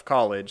pop out of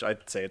college.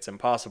 I'd say it's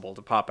impossible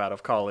to pop out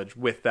of college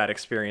with that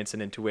experience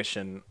and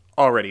intuition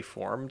already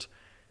formed.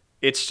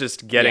 It's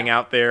just getting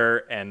out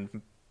there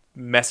and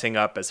messing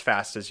up as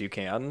fast as you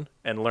can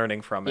and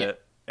learning from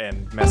it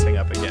and messing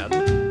up again.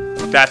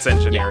 That's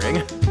engineering.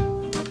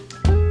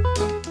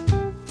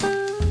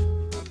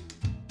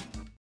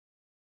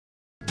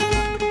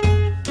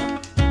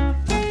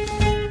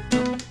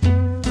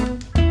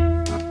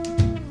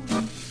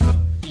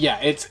 Yeah,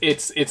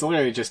 it's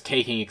literally just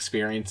taking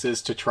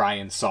experiences to try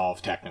and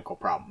solve technical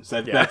problems.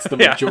 That's the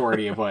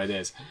majority of what it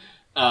is.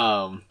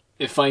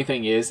 The funny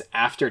thing is,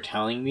 after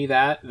telling me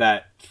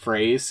that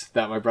phrase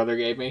that my brother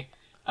gave me,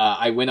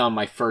 I went on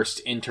my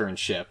first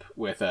internship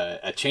with a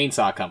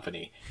chainsaw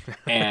company,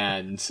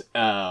 and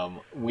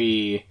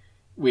we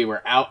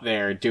were out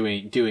there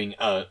doing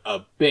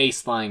a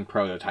baseline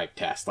prototype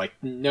test,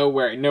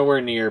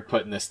 nowhere near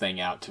putting this thing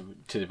out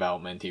to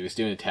development. He was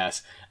doing a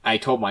test. I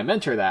told my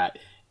mentor that,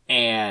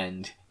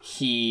 and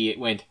he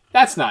went,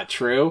 "That's not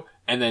true."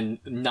 And then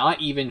not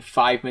even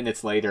 5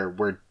 minutes later,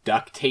 we're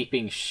duct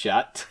taping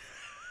shut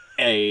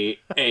a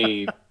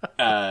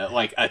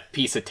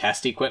piece of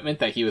test equipment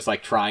that he was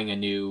trying a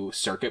new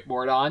circuit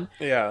board on.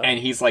 Yeah. And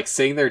he's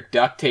sitting there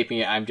duct taping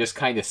it. I'm just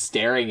kind of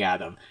staring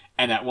at him.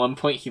 And at one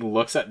point he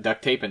looks at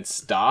duct tape and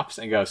stops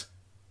and goes,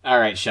 "All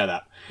right, shut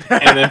up."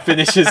 And then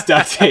finishes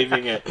duct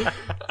taping it.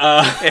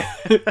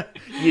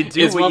 You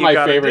do. It's one of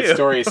my favorite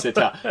stories to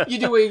tell. You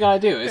do what you gotta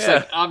do. It's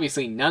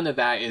obviously none of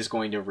that is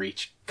going to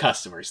reach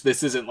customers.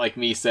 This isn't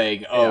me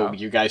saying, "Oh,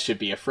 you guys should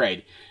be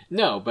afraid."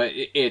 No, but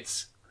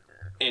it's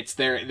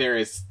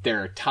there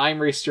are time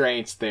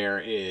restraints. There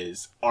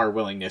is our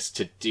willingness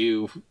to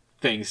do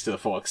things to the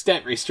full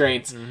extent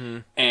restraints,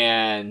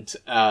 and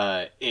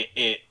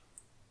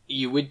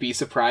you would be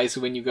surprised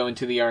when you go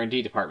into the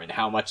R&D department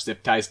how much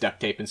zip ties, duct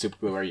tape, and super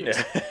glue are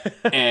used.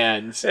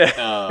 And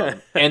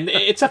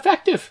it's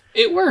effective.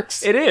 It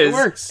works. It is. It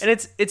works.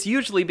 And it's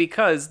usually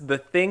because the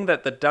thing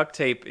that the duct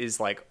tape is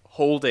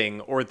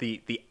holding, or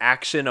the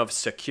action of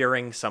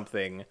securing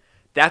something,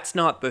 that's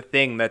not the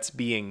thing that's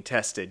being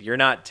tested. You're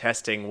not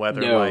testing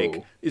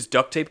whether is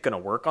duct tape going to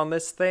work on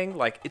this thing?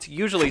 It's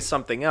usually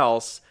something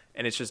else.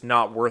 And it's just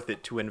not worth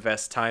it to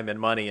invest time and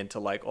money into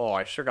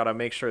I sure got to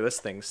make sure this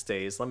thing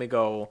stays. Let me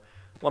go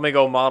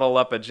model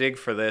up a jig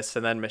for this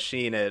and then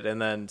machine it and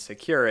then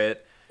secure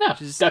it. No,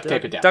 just duct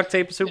tape it down. Duct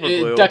tape, super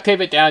glue. Duct tape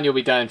it down, you'll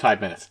be done in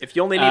 5 minutes. If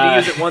you only need to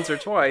use it once or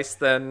twice,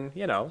 then,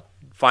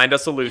 find a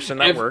solution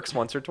that works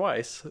once or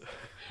twice.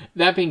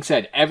 That being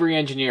said, every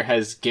engineer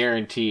has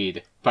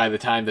guaranteed, by the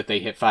time that they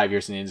hit 5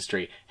 years in the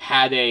industry,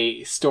 had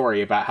a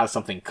story about how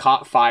something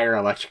caught fire,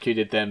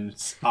 electrocuted them,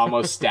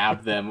 almost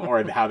stabbed them,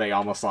 or how they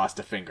almost lost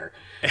a finger.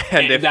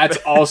 And that's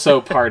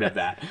also part of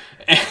that.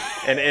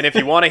 And if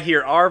you want to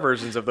hear our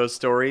versions of those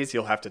stories,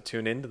 you'll have to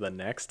tune into the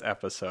next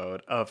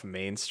episode of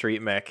Main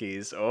Street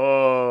Mechies.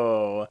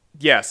 Oh,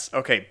 yes.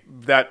 Okay,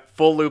 that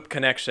full loop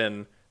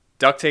connection,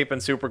 duct tape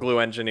and superglue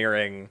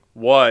engineering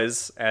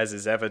was, as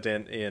is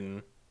evident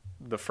in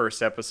the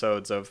first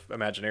episodes of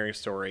Imagineering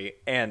Story,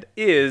 and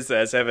is,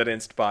 as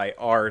evidenced by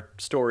our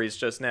stories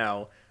just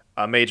now,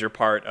 a major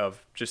part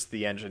of just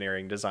the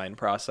engineering design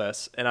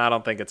process. And I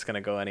don't think it's going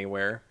to go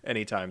anywhere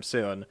anytime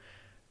soon.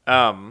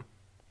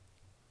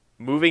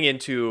 Moving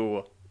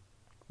into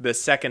the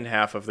second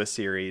half of the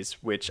series,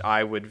 which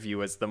I would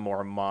view as the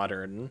more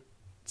modern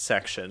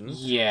section.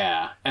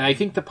 Yeah, and I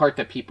think the part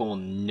that people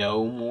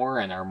know more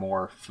and are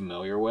more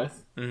familiar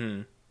with.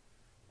 Mm-hmm.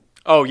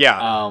 Oh, yeah.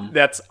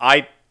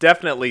 I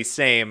definitely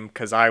same,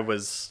 because I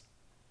was,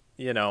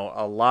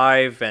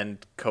 alive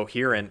and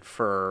coherent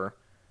for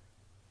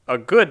a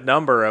good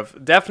number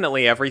of,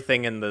 definitely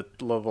everything in the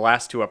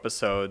last two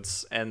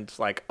episodes, and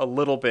like a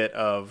little bit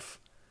of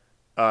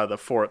the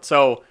fourth.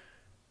 So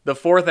the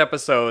fourth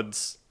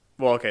episode's,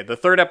 well, okay, the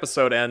third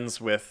episode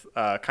ends with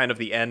kind of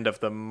the end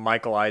of the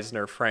Michael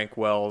Eisner, Frank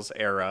Wells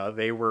era.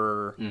 They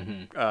were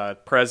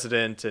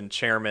president and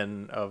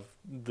chairman of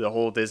the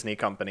whole Disney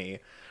company.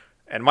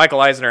 And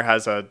Michael Eisner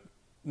has a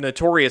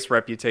notorious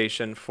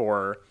reputation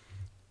for,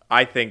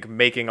 I think,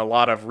 making a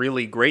lot of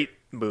really great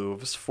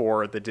moves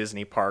for the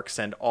Disney parks,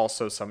 and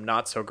also some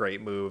not so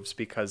great moves,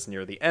 because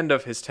near the end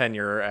of his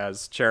tenure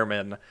as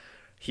chairman,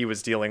 he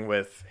was dealing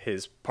with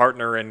his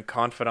partner and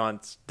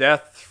confidant's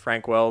death.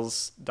 Frank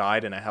Wells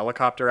died in a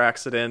helicopter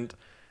accident.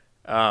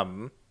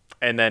 And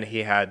then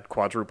he had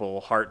quadruple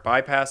heart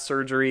bypass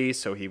surgery,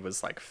 so he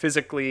was like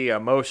physically,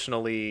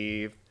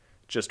 emotionally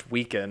just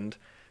weakened.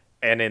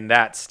 And in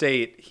that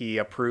state, he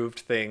approved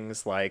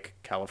things like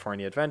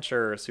California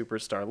Adventure,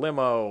 Superstar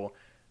Limo,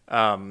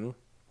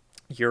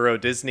 Euro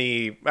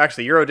Disney.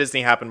 Actually, Euro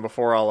Disney happened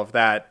before all of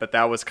that, but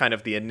that was kind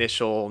of the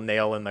initial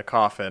nail in the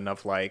coffin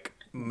of like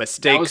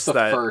mistakes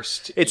that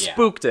first. It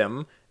spooked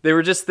him. They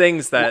were just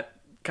things that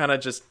kind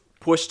of just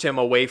pushed him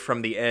away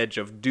from the edge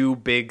of do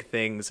big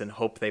things and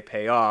hope they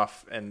pay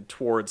off, and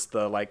towards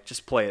the like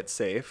just play it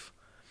safe.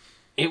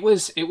 It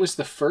was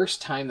the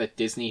first time that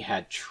Disney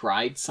had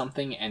tried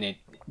something and it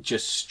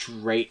just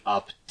straight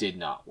up did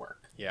not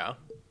work. Yeah.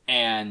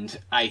 And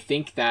I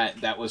think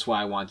that was what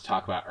I wanted to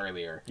talk about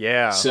earlier.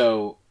 Yeah.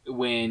 So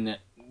when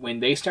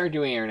they started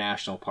doing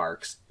international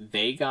parks,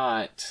 they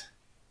got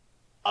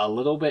a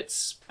little bit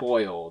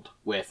spoiled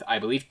with, I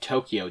believe,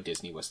 Tokyo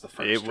Disney was the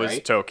first, It was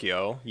right?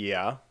 Tokyo,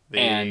 yeah.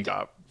 And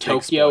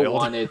Tokyo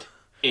wanted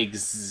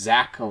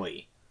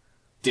exactly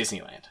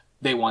Disneyland.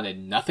 They wanted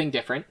nothing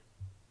different.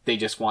 They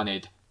just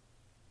wanted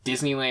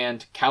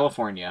Disneyland,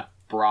 California,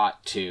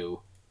 brought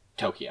to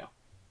Tokyo.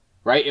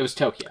 Right? It was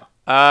Tokyo.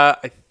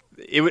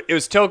 It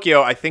was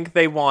Tokyo. I think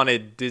they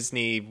wanted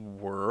Disney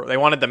World. They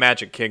wanted the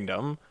Magic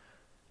Kingdom.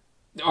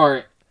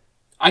 Or,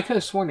 I could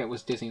have sworn it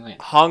was Disneyland.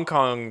 Hong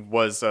Kong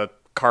was a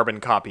carbon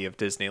copy of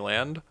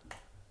Disneyland.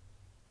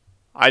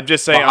 I'm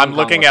just saying, I'm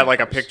looking at like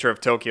a picture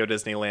of Tokyo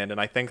Disneyland, and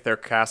I think their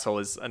castle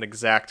is an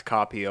exact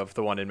copy of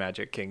the one in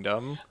Magic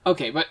Kingdom.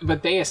 Okay,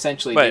 but they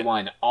essentially they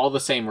wanted all the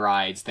same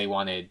rides. They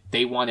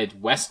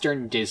wanted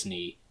Western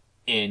Disney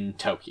in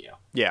Tokyo.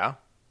 Yeah,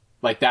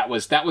 like that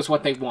was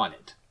what they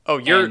wanted. Oh,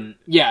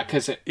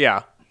 because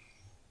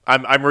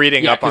I'm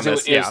reading up on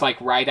this. It was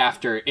like right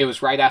after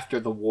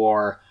the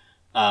war,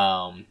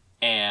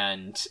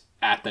 and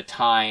at the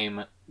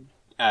time,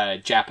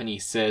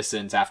 Japanese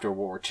citizens after World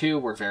War II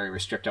were very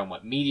restricted on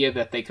what media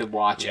that they could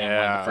watch, and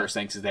one of the first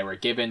things that they were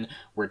given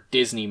were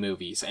Disney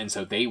movies, and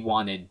so they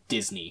wanted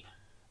Disney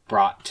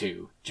brought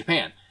to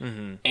Japan.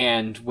 Mm-hmm.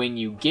 And when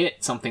you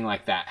get something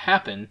like that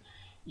happen,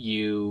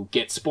 you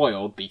get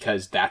spoiled,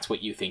 because that's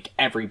what you think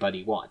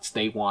everybody wants.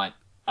 They want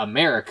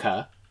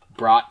America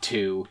brought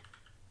to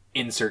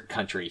insert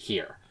country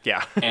here.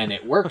 Yeah. And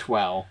it worked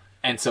well,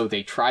 and so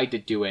they tried to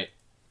do it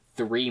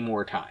 3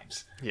 more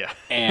times. Yeah.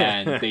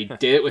 And they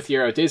did it with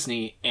Euro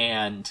Disney,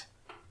 and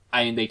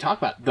they talk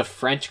about the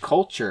French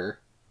culture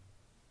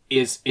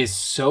is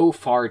so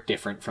far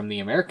different from the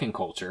American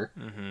culture,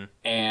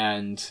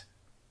 and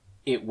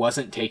it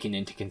wasn't taken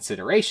into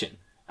consideration.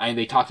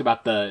 They talked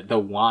about the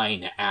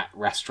wine at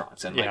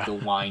restaurants and like the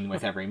wine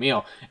with every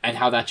meal, and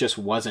how that just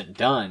wasn't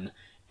done.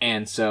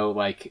 And so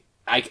like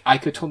I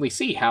could totally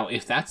see how,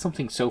 if that's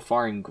something so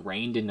far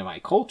ingrained into my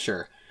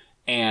culture,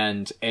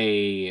 and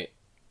a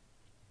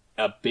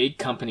big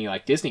company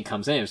like Disney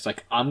comes in, it's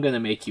like, I'm going to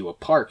make you a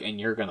park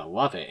and you're going to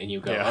love it. And you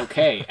go,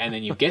 okay. And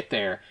then you get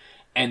there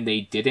and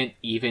they didn't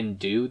even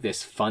do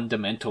this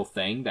fundamental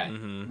thing that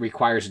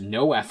requires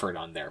no effort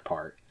on their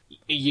part.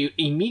 You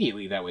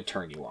immediately, that would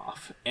turn you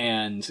off,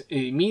 and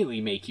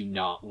immediately make you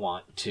not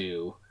want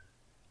to,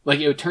 like,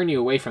 it would turn you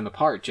away from the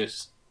park,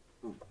 just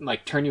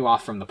like turn you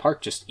off from the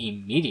park just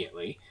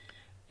immediately.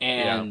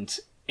 And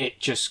it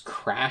just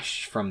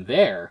crashed from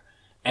there.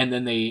 And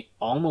then they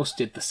almost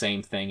did the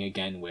same thing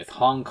again with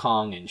Hong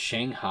Kong and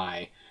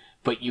Shanghai,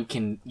 but you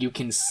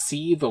can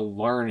see the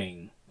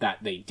learning that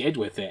they did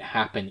with it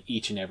happen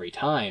each and every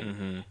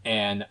time.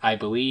 And I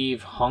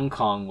believe Hong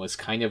Kong was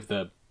kind of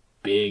the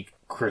big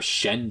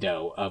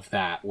crescendo of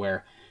that,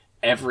 where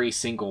every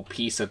single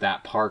piece of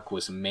that park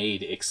was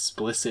made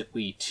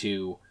explicitly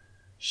to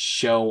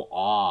show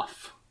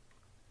off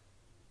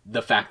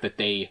the fact that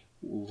they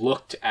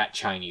looked at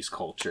Chinese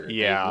culture.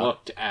 Yeah. They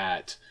looked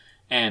at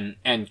and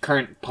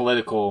current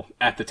political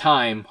at the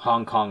time,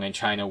 Hong Kong and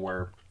China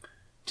were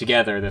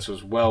together. This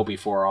was well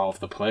before all of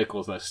the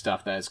political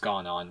stuff that has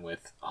gone on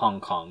with Hong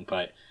Kong,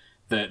 but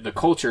the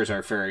cultures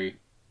are very,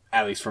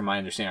 at least from my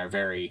understanding, are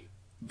very,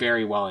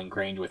 very well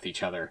ingrained with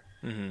each other.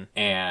 Mm-hmm.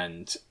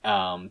 And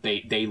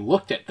they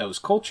looked at those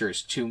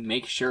cultures to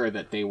make sure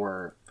that they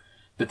were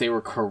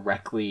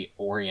correctly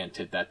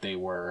oriented, that they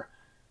were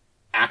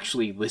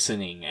actually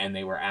listening, and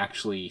they were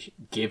actually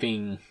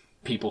giving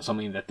people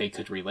something that they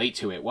could relate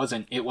to. It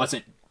wasn't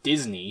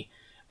Disney.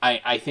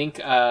 I think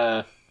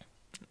the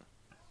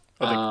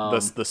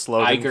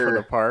slogan Iger, for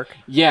the park.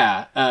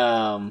 Yeah.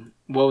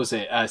 What was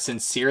it?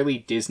 Sincerely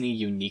Disney,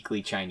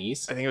 uniquely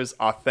Chinese. I think it was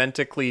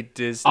authentically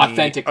Disney.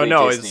 Authentically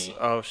Disney.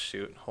 Oh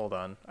shoot, hold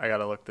on. I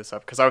gotta look this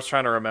up because I was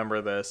trying to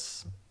remember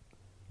this.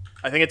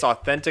 I think it's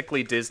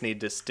authentically Disney,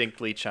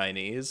 distinctly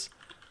Chinese.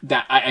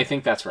 That I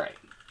think that's right.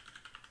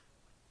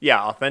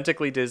 Yeah,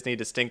 authentically Disney,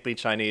 distinctly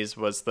Chinese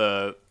was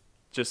the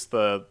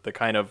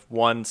kind of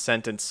one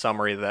sentence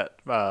summary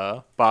that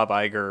Bob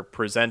Iger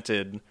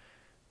presented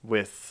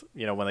with,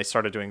 when they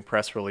started doing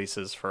press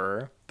releases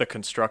for the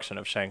construction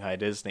of Shanghai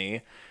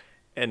Disney.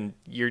 And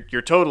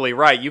you're totally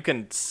right. You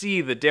can see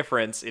the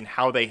difference in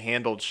how they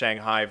handled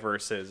Shanghai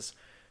versus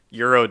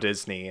Euro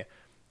Disney.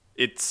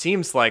 It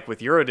seems like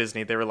with Euro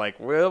Disney, they were like,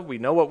 well, we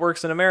know what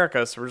works in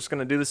America, so we're just going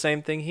to do the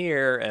same thing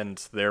here.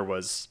 And there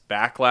was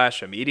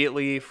backlash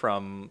immediately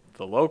from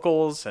the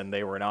locals, and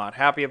they were not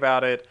happy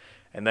about it.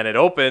 And then it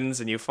opens,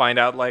 and you find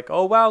out, like,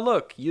 oh, wow,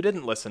 look, you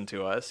didn't listen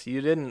to us.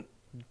 You didn't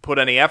put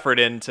any effort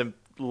in to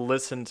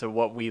listen to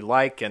what we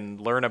like and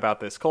learn about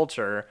this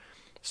culture.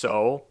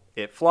 So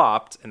it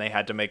flopped, and they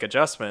had to make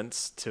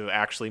adjustments to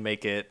actually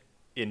make it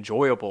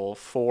enjoyable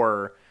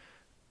for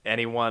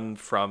anyone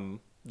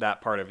from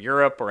that part of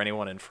Europe or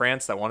anyone in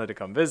France that wanted to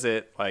come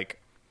visit. Like,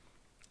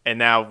 and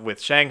now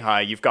with Shanghai,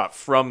 you've got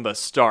from the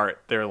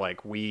start, they're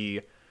like,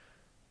 we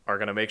are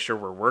going to make sure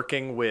we're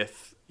working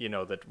with,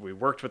 that we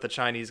worked with the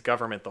Chinese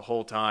government the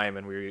whole time,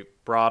 and we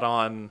brought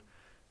on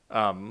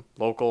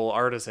local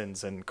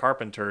artisans and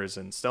carpenters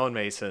and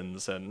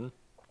stonemasons and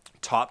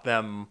taught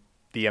them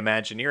the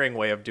Imagineering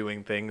way of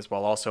doing things,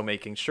 while also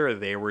making sure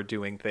they were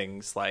doing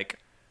things like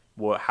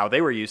how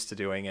they were used to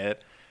doing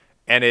it.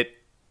 And it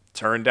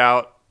turned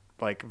out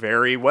like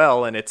very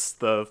well, and it's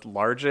the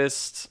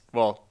largest,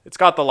 well, it's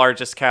got the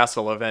largest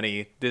castle of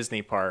any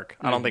Disney park.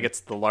 I don't think it's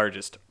the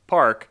largest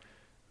park,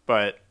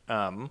 but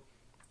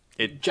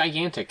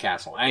gigantic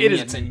castle. I mean,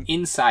 it's an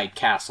inside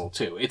castle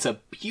too. It's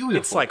a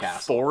beautiful like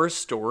castle. 4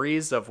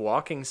 stories of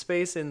walking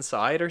space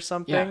inside or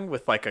something,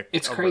 with like a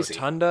crazy.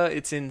 rotunda.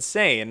 It's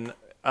insane.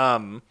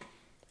 And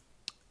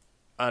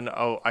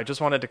I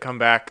just wanted to come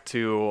back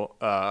to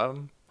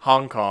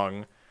Hong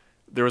Kong.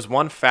 There was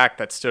one fact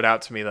that stood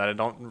out to me that I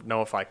don't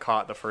know if I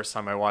caught the first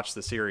time I watched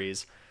the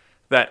series,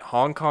 that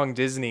Hong Kong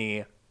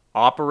Disney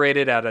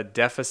operated at a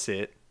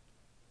deficit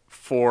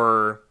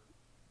for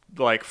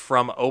like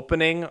from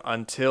opening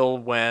until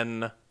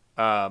when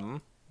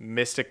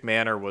Mystic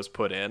Manor was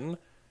put in.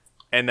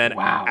 And then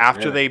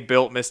after they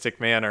built Mystic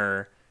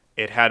Manor,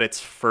 it had its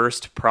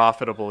first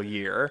profitable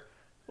year,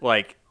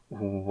 like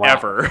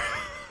ever,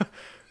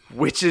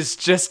 which is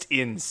just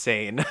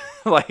insane.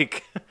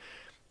 Like,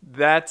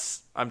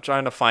 I'm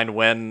trying to find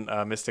when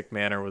Mystic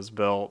Manor was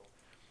built.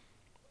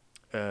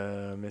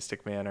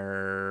 Mystic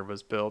Manor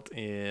was built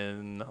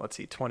in,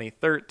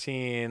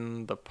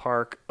 2013. The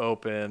park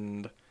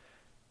opened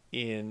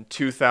in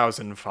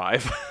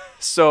 2005.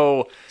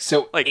 so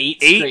like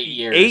eight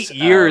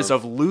years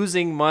of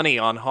losing money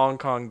on Hong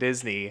Kong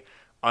Disney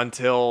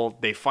until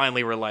they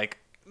finally were like,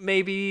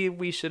 maybe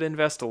we should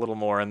invest a little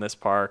more in this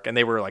park. And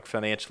they were like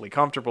financially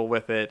comfortable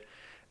with it.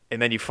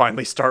 And then you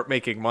finally start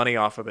making money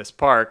off of this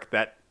park.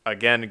 That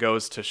again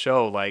goes to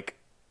show, like,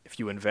 if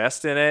you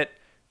invest in it,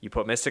 you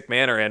put Mystic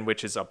Manor in,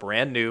 which is a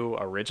brand new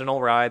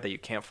original ride that you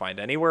can't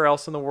find anywhere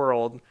else in the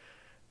world,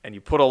 and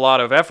you put a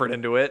lot of effort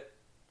into it,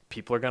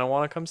 people are going to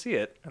want to come see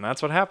it. And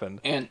that's what happened.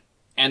 And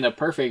a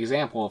perfect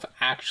example of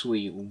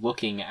actually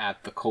looking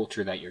at the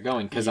culture that you're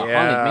going, because a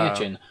Haunted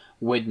Mansion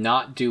would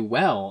not do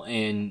well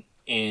in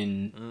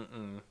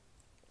an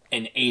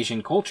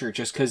Asian culture,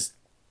 just because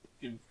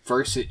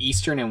versus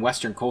Eastern and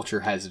Western culture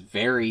has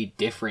very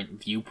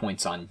different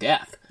viewpoints on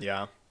death.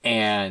 Yeah.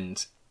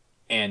 And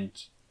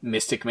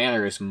Mystic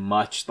Manor is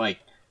much like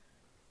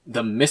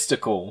the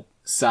mystical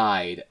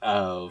side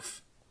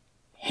of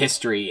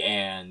history,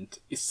 and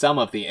some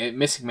of the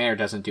Mystic Manor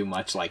doesn't do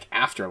much like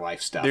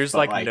afterlife stuff. There's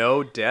like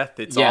no death.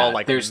 It's all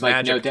like there's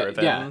magic like no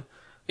driven. Yeah.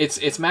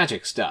 It's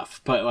magic stuff,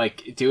 but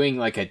like doing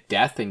like a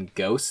death and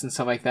ghosts and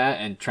stuff like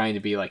that, and trying to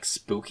be like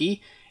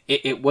spooky,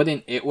 it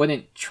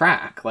wouldn't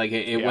track. Like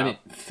it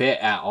wouldn't fit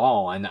at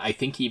all. And I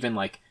think even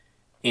like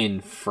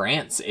in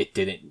France,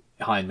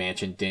 Haunted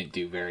Mansion didn't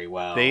do very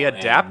well. They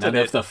adapted and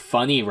none of the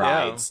funny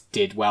rides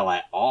did well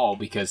at all,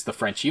 because the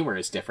French humor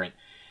is different.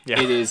 Yeah.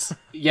 It is,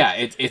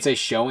 it's a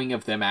showing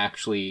of them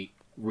actually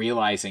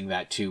realizing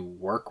that to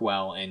work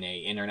well in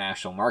a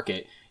international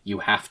market, you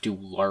have to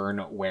learn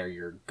where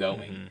you're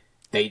going.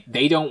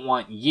 They don't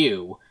want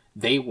you.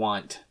 They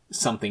want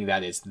something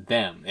that is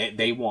them.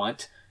 They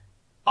want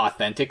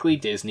authentically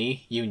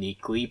Disney,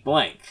 uniquely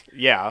blank.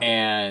 Yeah.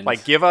 And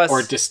like give us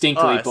or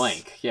distinctly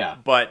blank. Yeah.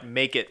 But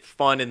make it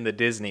fun in the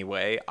Disney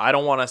way. I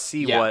don't want to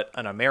see what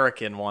an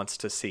American wants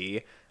to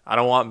see. I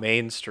don't want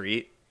Main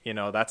Street.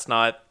 That's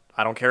not,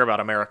 I don't care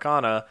about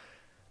Americana.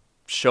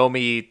 Show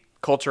me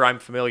culture I'm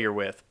familiar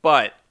with,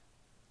 but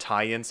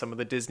tie in some of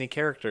the Disney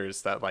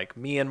characters that like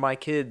me and my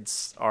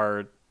kids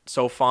are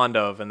so fond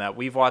of and that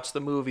we've watched the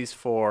movies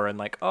for, and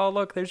like, oh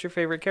look, there's your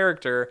favorite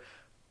character,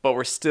 but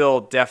we're still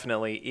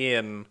definitely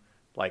in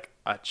like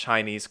a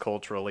Chinese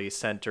culturally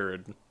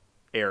centered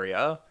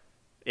area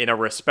in a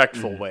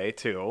respectful way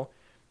too.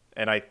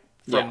 And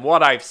from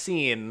what I've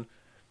seen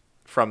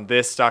from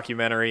this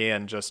documentary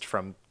and just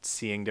from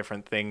seeing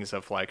different things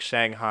of like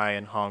Shanghai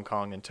and Hong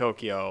Kong and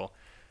Tokyo,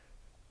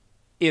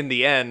 in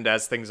the end,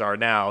 as things are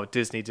now,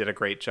 Disney did a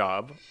great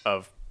job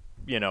of,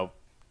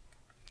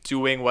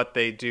 doing what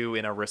they do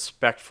in a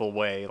respectful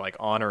way, like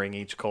honoring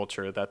each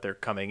culture that they're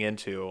coming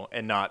into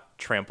and not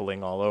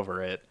trampling all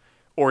over it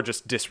or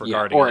just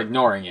disregarding or it.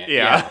 ignoring it.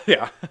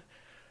 Yeah.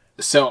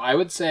 So I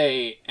would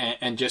say,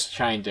 and just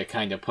trying to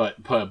kind of put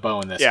a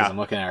bow in this because I'm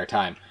looking at our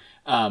time,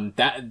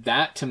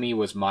 that to me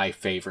was my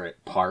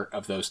favorite part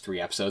of those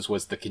 3 episodes,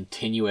 was the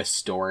continuous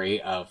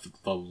story of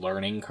the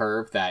learning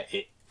curve that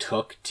it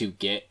took to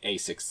get a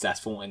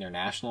successful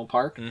international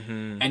park.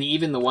 And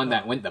even the one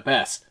that went the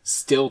best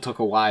still took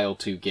a while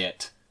to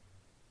get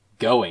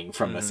going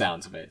from the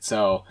sounds of it.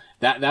 So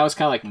that was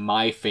kind of like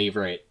my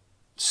favorite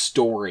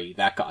story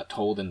that got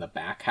told in the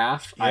back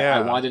half.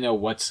 I want to know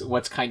what's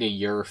kind of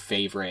your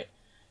favorite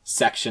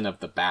section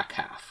of the back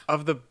half.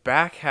 Of the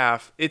back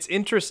half, it's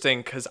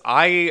interesting because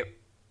I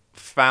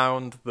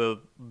found the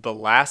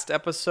last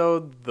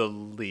episode the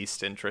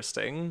least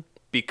interesting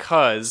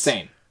because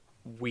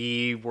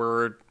we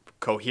were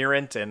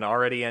coherent and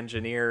already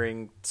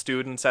engineering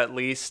students, at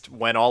least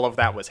when all of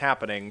that was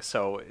happening.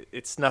 So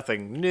it's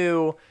nothing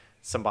new,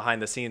 some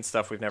behind the scenes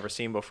stuff we've never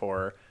seen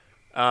before.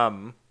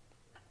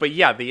 But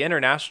yeah, the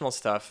international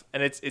stuff,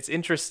 and it's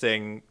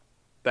interesting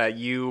that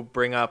you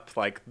bring up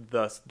like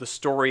the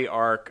story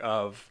arc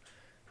of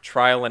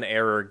trial and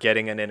error,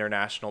 getting an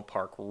international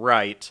park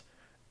right,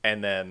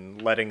 and then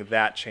letting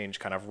that change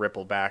kind of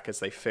ripple back as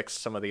they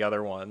fixed some of the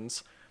other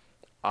ones.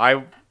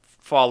 I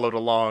followed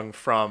along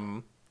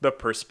from the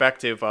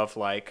perspective of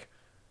like,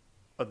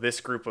 this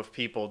group of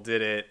people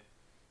did it.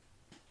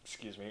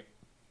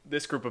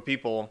 This group of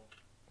people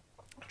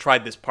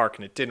tried this park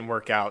and it didn't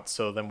work out,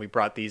 so then we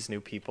brought these new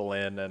people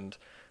in and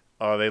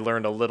they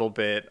learned a little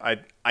bit.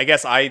 I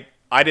guess I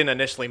didn't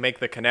initially make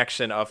the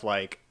connection of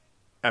like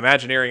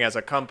Imagineering as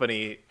a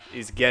company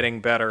is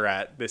getting better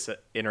at this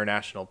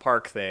international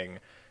park thing,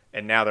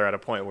 and now they're at a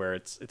point where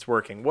it's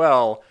working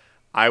well.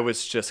 I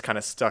was just kind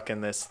of stuck in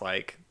this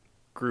like,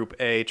 Group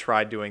A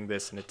tried doing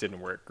this and it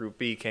didn't work. Group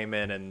B came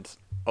in and,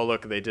 oh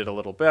look, they did a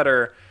little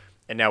better,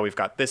 and now we've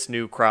got this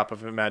new crop of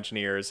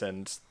Imagineers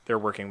and they're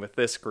working with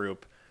this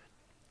group.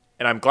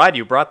 And I'm glad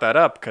you brought that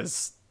up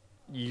because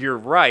you're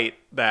right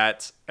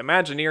that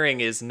Imagineering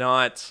is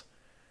not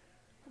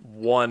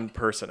one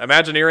person.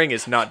 Imagineering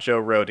is not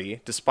Joe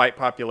Rohde, despite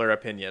popular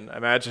opinion.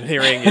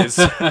 Imagineering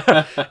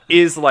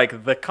is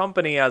like the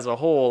company as a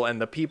whole and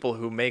the people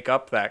who make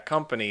up that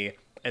company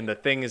and the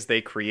things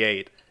they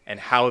create and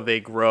how they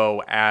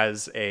grow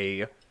as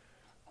a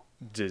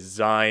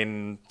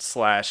design /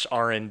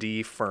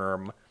 R&D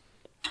firm.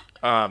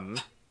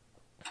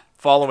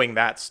 Following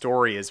that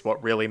story is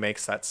what really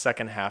makes that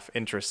second half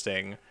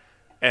interesting.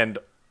 And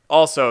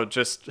also,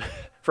 just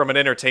from an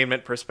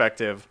entertainment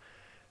perspective,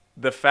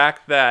 the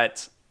fact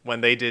that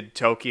when they did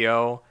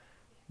Tokyo,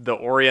 the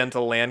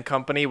Oriental Land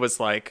Company was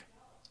like,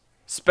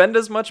 spend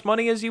as much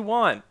money as you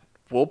want.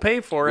 We'll pay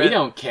for it. We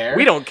don't care.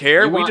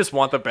 We just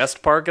want the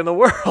best park in the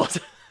world.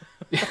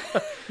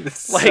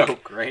 It's like, so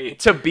great.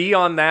 To be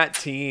on that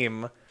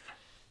team,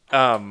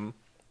 and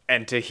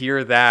to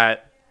hear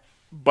that,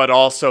 but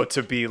also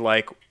to be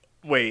like,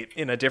 wait,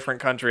 in a different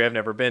country I've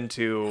never been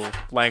to,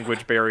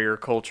 language barrier,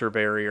 culture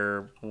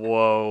barrier,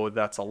 whoa,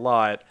 that's a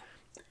lot.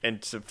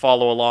 And to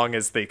follow along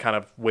as they kind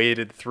of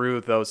waded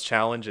through those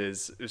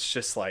challenges, it's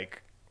just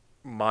like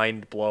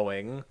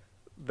mind-blowing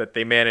that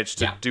they managed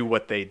to do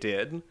what they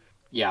did.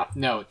 Yeah,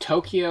 no,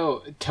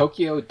 Tokyo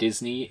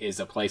Disney is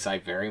a place I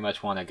very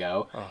much want to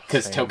go,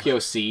 because Tokyo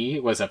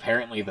Sea was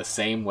apparently the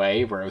same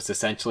way, where it was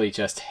essentially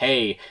just,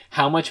 hey,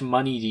 how much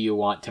money do you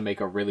want to make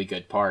a really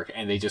good park?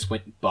 And they just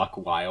went buck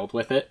wild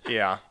with it.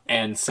 Yeah.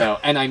 And so,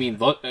 and I mean,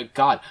 look at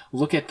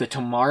the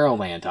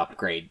Tomorrowland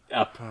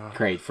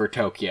upgrade for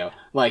Tokyo.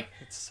 Like,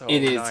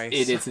 it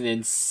is an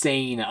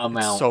insane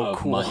amount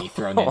of money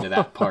thrown into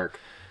that park.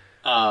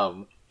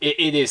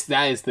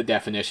 That is the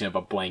definition of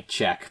a blank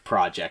check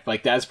project.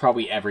 Like, that's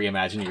probably every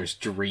Imagineer's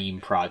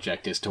dream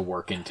project, is to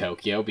work in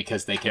Tokyo,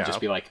 because they can just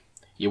be like,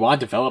 you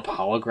want to develop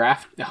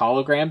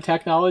hologram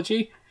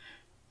technology?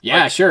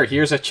 Yeah, like, sure,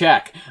 here's a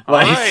check.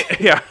 Like,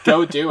 right.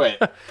 Go do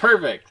it.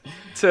 Perfect.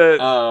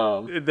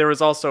 There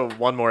was also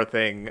one more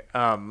thing.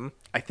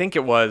 I think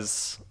it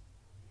was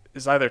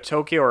is either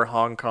Tokyo or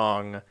Hong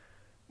Kong,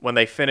 when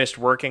they finished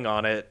working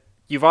on it,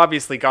 you've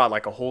obviously got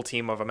like a whole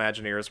team of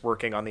Imagineers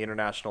working on the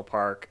international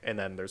park, and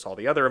then there's all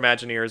the other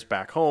Imagineers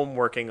back home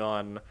working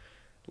on,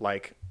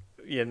 like,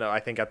 I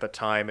think at the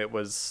time it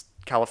was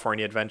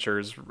California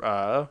Adventures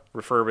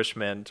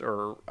refurbishment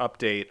or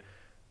update.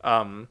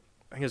 I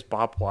think it was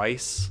Bob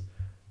Weiss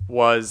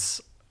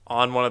was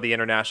on one of the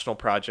international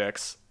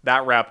projects.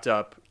 That wrapped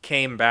up,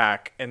 came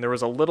back, and there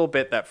was a little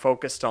bit that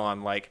focused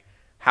on, like,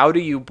 how do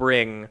you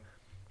bring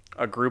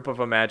a group of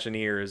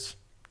Imagineers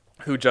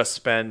who just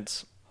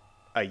spent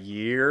a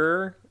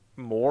year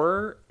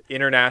more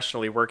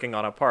internationally working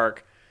on a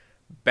park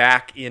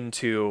back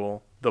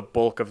into the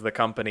bulk of the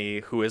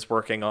company who is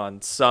working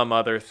on some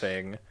other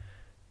thing.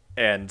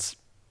 And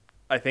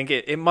I think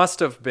it must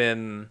have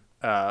been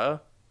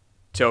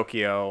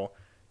Tokyo,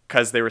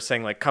 because they were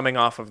saying, like, coming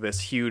off of this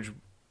huge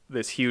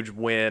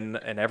win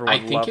and everyone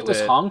loved it. I think it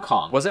was Hong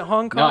Kong. Was it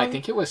Hong Kong? No, I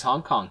think it was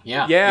Hong Kong.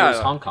 Yeah, it was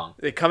Hong Kong.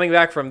 Coming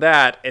back from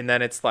that, and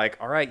then it's like,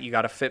 all right, you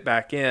got to fit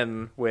back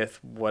in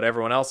with what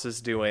everyone else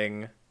is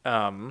doing.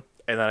 And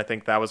then I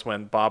think that was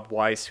when Bob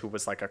Weiss, who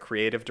was like a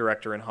creative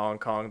director in Hong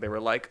Kong, they were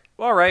like,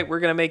 all right, we're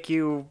going to make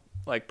you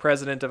like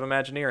president of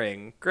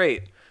Imagineering.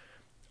 Great.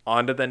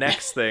 On to the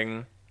next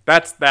thing.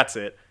 That's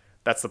it.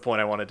 That's the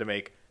point I wanted to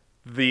make.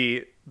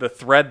 The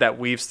thread that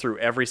weaves through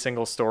every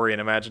single story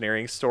in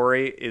Imagineering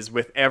story is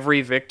with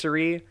every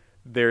victory,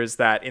 there's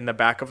that in the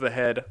back of the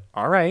head,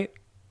 all right,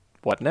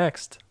 what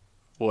next?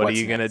 What's are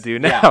you going to do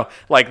now? Yeah.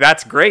 Like,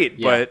 that's great,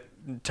 but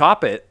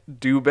top it,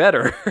 do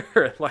better.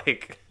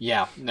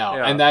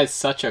 And that is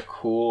such a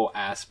cool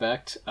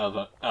aspect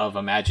of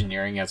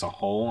Imagineering as a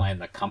whole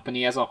and the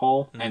company as a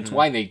whole, and it's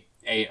why they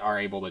are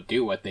able to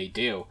do what they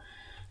do.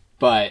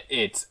 But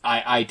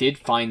I did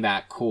find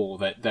that cool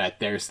that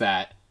there's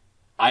that.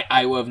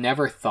 I would have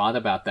never thought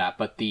about that,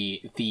 but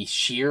the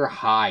sheer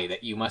high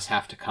that you must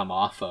have to come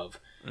off of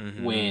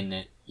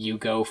when you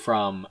go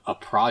from a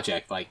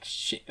project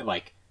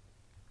like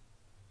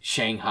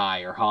Shanghai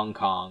or Hong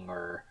Kong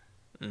or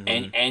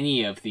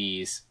any of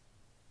these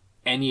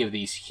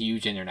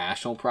huge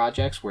international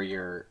projects where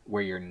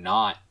you're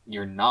not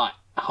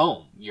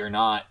home, you're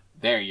not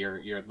there,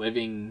 you're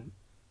living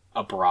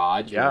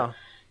abroad.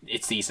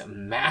 It's these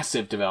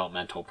massive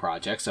developmental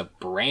projects of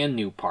brand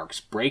new parks,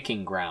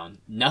 breaking ground.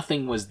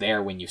 Nothing was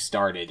there when you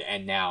started,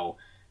 and now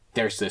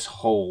there's this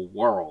whole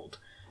world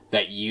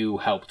that you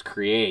helped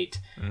create.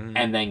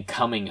 And then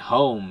coming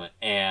home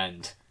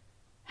and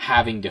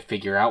having to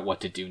figure out what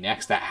to do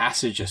next, that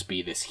has to just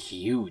be this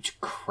huge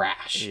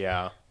crash.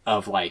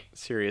 Of like,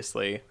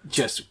 seriously,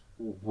 just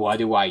what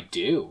do I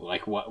do?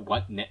 Like,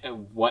 what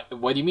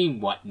do you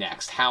mean what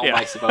next? How am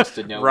I supposed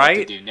to know what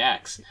to do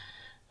next?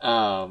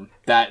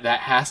 That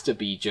has to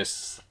be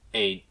just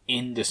a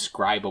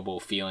indescribable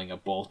feeling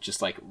of both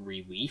just like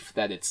relief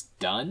that it's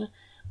done,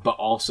 but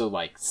also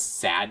like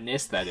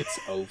sadness that it's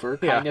over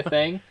kind of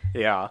thing.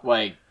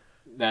 Like,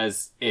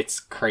 it's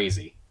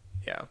crazy.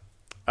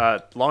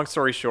 Long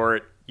story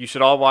short, you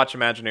should all watch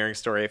Imagineering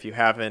Story if you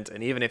haven't,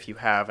 and even if you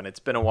have and it's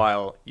been a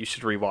while, you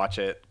should rewatch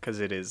it because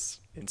it is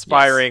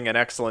inspiring and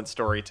excellent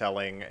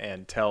storytelling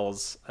and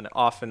tells an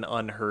often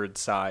unheard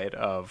side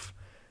of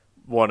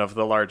one of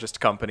the largest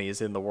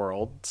companies in the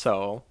world.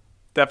 So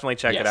definitely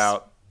check it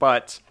out.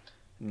 But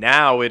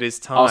now it is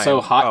time. Also,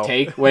 hot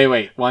take.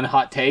 Wait. One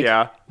hot take.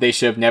 They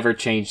should have never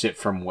changed it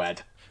from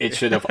WED. It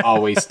should have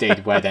always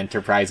stayed WED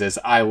Enterprises.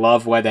 I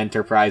love WED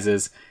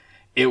Enterprises.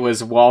 It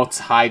was Walt's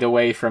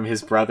hideaway from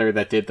his brother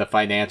that did the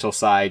financial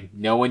side.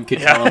 No one could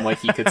tell him what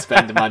he could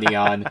spend money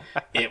on.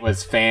 It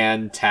was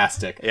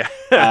fantastic.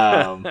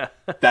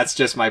 That's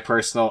just my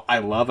personal... I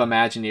love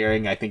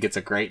Imagineering. I think it's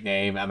a great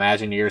name.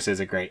 Imagineers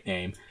is a great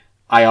name.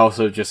 I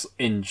also just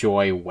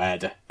enjoy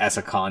WED as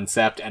a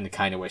concept and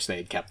kind of wish they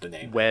had kept the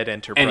name. WED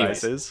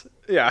Enterprises.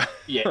 Anyways.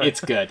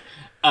 It's good.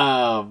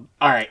 All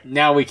right,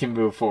 now we can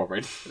move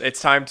forward.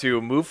 It's time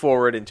to move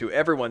forward into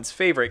everyone's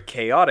favorite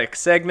chaotic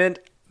segment,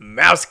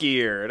 Mouse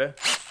Geared.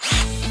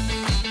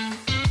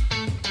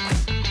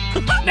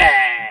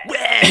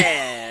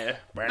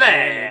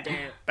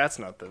 That's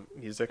not the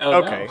music.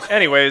 Okay. No.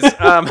 Anyways,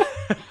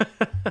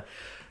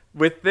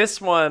 with this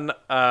one,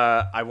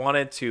 I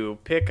wanted to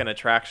pick an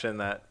attraction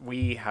that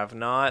we have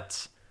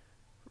not...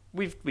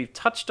 We've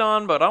touched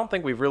on, but I don't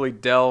think we've really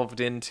delved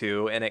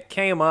into, and it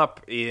came up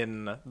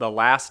in the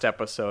last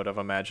episode of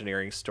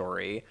Imagineering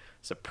Story.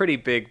 It's a pretty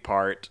big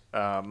part.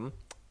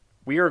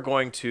 We are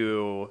going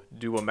to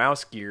do a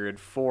Mouse Geared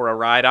for a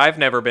ride I've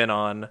never been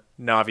on,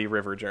 Na'vi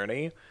River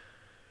Journey.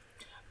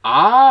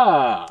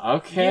 Ah,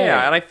 okay.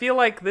 Yeah, and I feel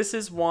like this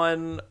is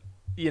one,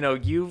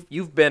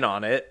 you've been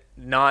on it,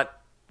 not...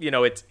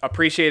 it's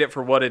appreciate it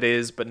for what it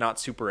is, but not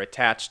super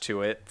attached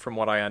to it, from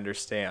what I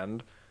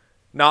understand.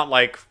 Not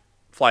like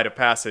Flight of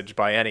Passage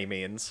by any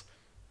means.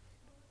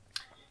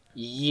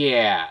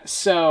 Yeah.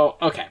 So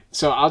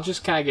I'll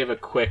just kind of give a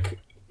quick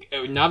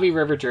Na'vi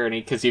River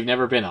Journey because you've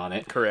never been on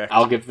it. Correct.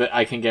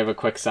 I can give a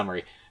quick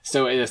summary.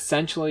 So it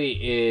essentially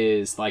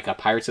is like a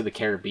Pirates of the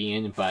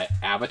Caribbean, but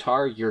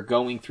Avatar. You're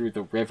going through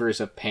the rivers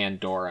of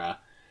Pandora,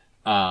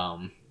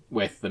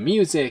 with the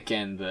music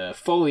and the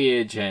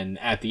foliage, and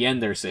at the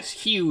end there's this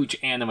huge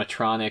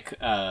animatronic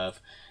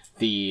of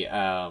the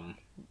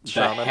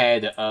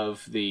head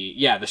of the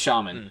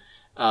shaman.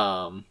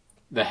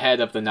 The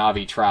head of the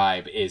Na'vi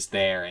tribe is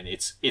there, and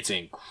it's an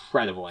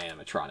incredible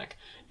animatronic.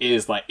 It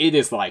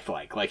is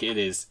lifelike, like it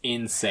is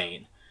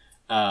insane.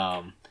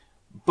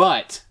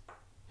 But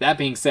that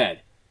being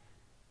said,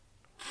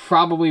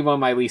 probably one of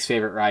my least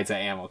favorite rides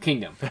at Animal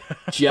Kingdom,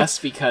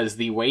 just because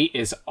the wait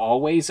is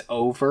always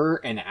over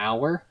an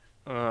hour,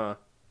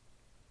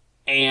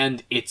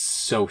 and it's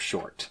so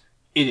short.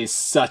 It is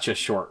such a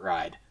short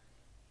ride,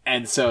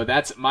 and so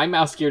that's my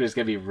mouse geared is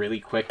going to be really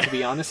quick, to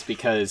be honest,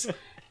 because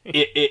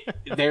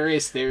there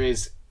is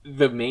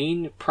the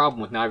main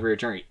problem with Na'vi River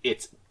Journey.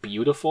 It's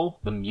beautiful,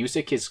 the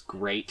music is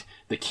great,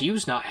 the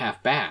queue's not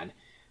half bad.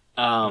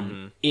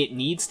 It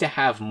needs to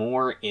have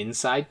more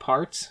inside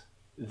parts.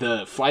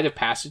 The Flight of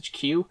Passage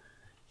queue,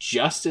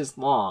 just as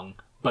long,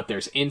 but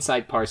there's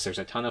inside parts, there's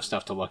a ton of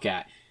stuff to look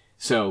at.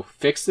 So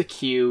fix the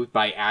queue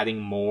by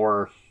adding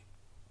more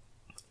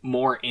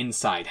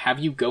inside. Have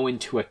you go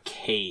into a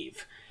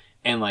cave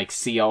and like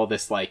see all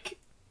this like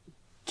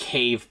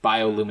cave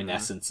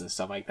bioluminescence and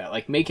stuff like that.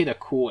 Like make it a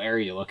cool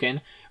area to look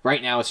in.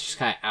 Right now it's just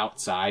kind of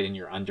outside and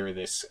you're under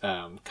this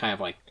kind of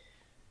like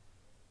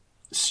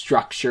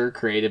structure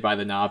created by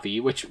the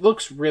Na'vi, which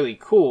looks really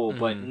cool,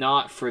 but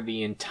not for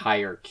the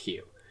entire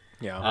queue.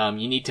 Yeah.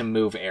 You need to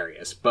move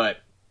areas, but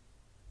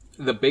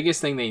the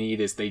biggest thing they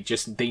need is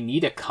they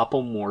need a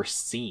couple more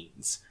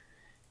scenes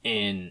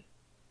in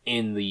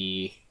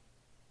the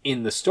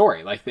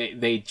story. Like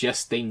they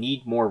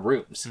need more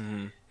rooms.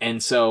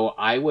 And so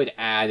I would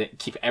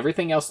keep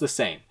everything else the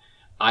same.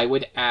 I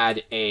would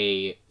add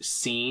a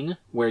scene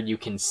where you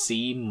can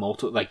see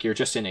multiple, like you're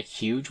just in a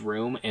huge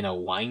room in a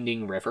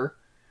winding river.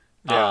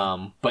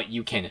 Yeah. But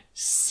you can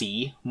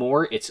see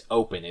more. It's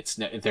open.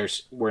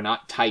 We're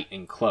not tight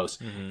and close.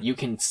 You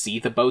can see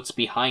the boats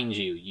behind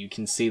you. You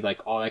can see like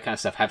all that kind of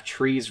stuff. Have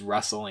trees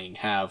rustling.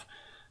 Have,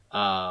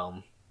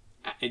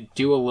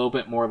 do a little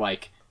bit more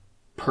like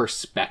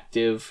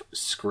perspective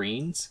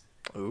screens.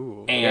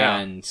 Ooh.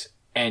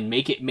 And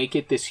make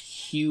it this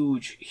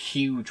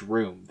huge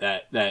room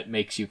that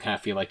makes you kind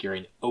of feel like you're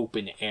in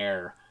open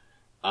air.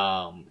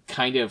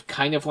 Kind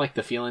of like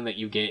the feeling that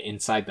you get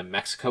inside the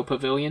Mexico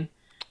Pavilion.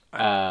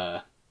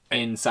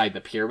 Inside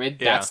the pyramid.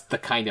 That's the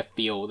kind of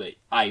feel that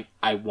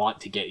I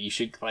want to get. You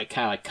should like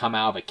kind of like come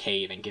out of a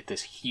cave and get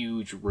this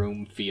huge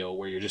room feel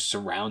where you're just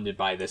surrounded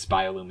by this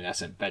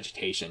bioluminescent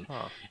vegetation,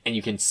 and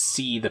you can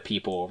see the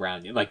people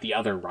around you, like the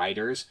other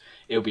riders.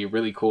 It would be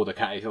really cool to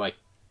kind of like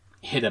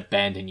hit a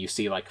bend and you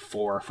see like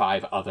 4 or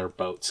 5 other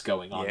boats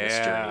going on this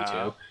journey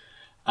too.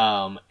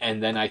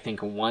 And then I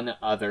think one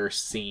other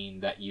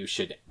scene that you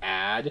should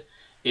add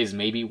is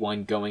maybe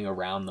one going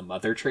around the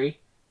mother tree.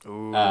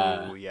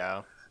 Ooh,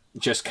 yeah.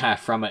 Just kind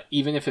of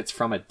even if it's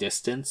from a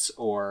distance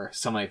or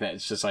something like that,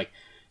 it's just like,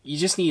 you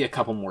just need a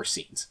couple more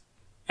scenes.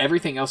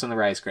 Everything else on the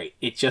ride is great.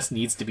 It just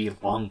needs to be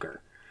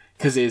longer.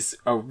 Because it's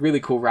a really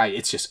cool ride.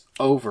 It's just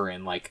over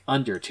in like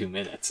under 2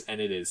 minutes,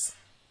 and it is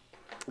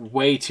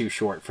way too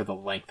short for the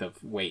length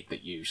of wait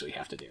that you usually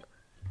have to do.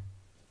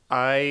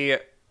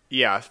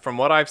 From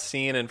what I've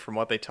seen and from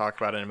what they talk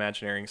about in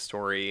Imagineering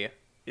Story,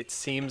 it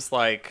seems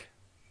like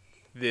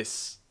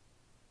this...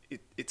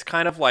 It's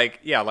kind of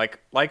like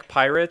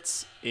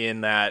Pirates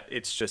in that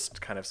it's just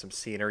kind of some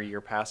scenery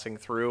you're passing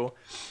through,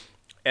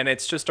 and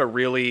it's just a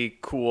really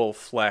cool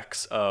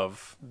flex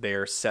of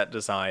their set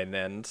design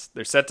and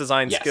their set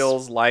design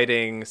skills,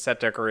 lighting, set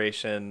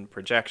decoration,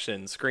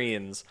 projection,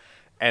 screens,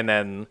 and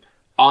then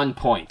on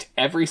point,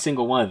 every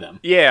single one of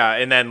them. Yeah,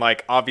 and then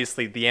like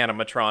obviously the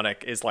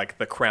animatronic is like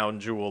the crown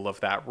jewel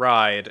of that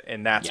ride,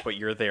 and that's what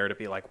you're there to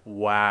be like,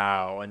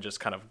 wow, and just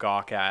kind of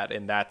gawk at,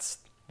 and that's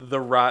the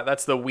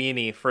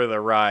weenie for the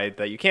ride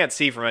that you can't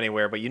see from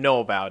anywhere, but you know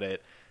about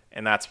it,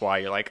 and that's why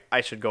you're like, I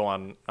should go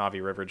on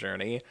Na'vi River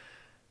Journey.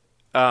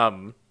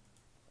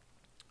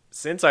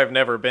 Since I've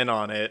never been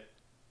on it,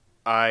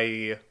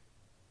 are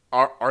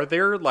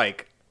there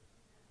like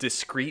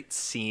discrete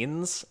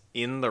scenes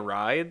in the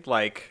ride?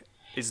 Like,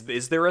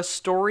 is there a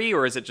story,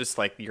 or is it just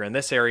like you're in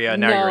this area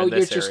now? You're in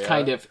this area?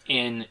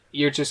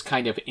 You're just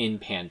kind of in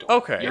Pandora.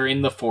 Okay, you're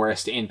in the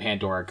forest in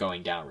Pandora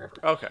going downriver.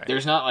 Okay,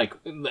 there's not like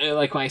when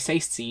I say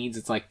scenes,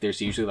 it's like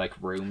there's usually like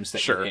rooms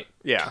that you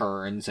hit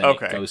turns and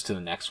it goes to the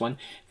next one.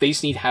 They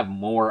just need to have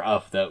more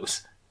of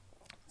those,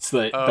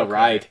 so that the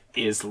ride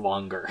is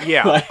longer.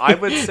 Yeah, like, I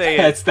would say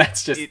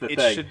that's just the thing.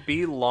 It should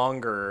be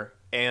longer,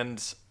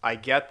 and I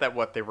get that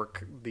what the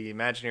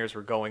Imagineers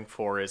were going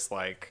for is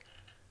like,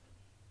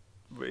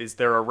 is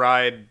there a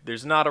ride?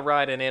 There's not a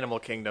ride in Animal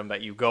Kingdom that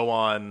you go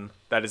on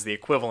that is the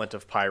equivalent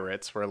of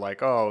Pirates, where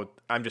like, oh,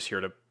 I'm just here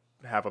to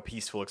have a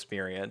peaceful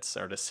experience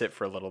or to sit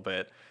for a little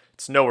bit.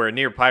 It's nowhere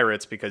near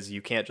Pirates because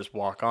you can't just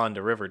walk on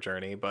to River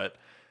Journey, but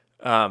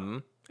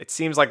it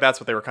seems like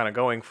that's what they were kind of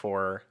going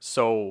for,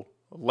 so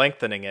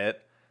lengthening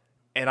it.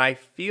 And I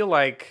feel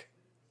like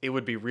it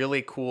would be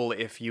really cool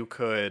if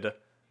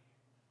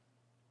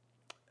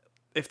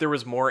there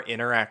was more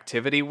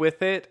interactivity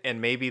with it,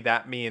 and maybe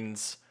that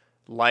means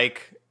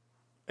like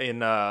in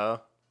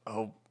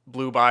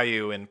Blue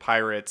Bayou in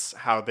Pirates,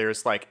 how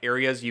there's like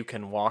areas you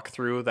can walk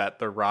through that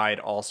the ride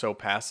also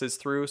passes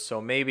through. So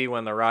maybe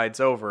when the ride's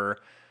over,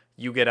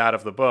 you get out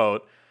of the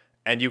boat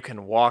and you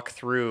can walk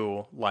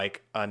through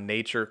like a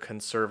nature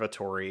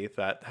conservatory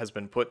that has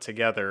been put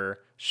together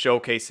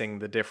showcasing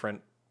the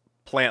different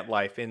plant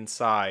life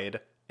inside,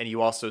 and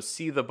you also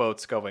see the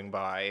boats going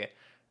by,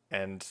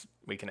 and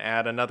we can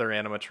add another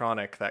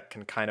animatronic that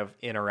can kind of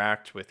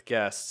interact with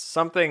guests.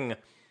 Something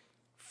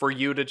for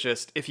you to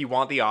just, if you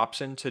want the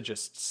option to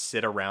just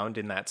sit around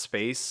in that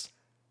space,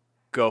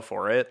 go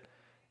for it.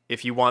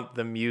 If you want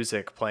the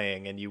music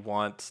playing and you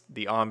want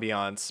the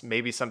ambiance,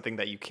 maybe something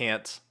that you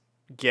can't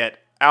get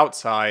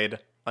outside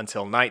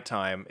until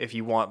nighttime. If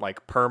you want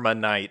like perma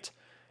night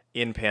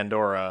in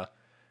Pandora,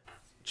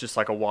 just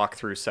like a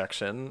walkthrough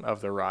section of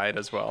the ride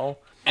as well.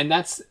 And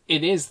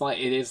it is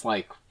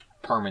like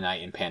perma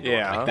night in Pandora.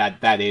 Yeah.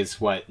 Like that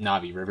is what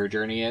Na'vi River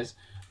Journey is.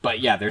 But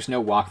yeah, there's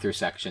no walkthrough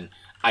section.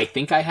 I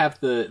think I have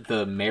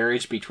the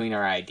marriage between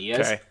our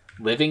ideas. Okay.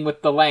 Living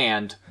with the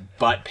land,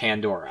 but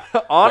Pandora.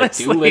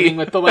 Honestly. Like, do Living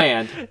with the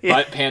Land,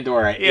 but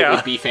Pandora. Yeah. It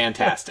would be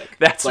fantastic.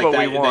 That's like what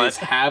we want.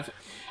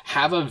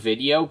 Have a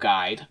video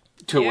guide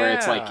to where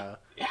it's like,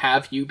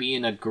 have you be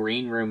in a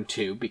green room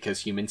too,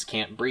 because humans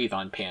can't breathe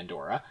on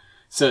Pandora.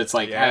 So it's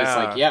like,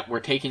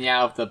 we're taking you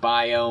out of the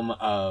biome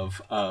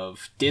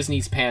of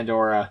Disney's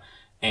Pandora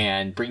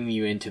and bringing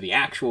you into the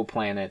actual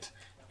planet.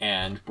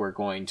 And we're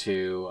going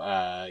to,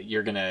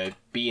 you're going to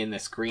be in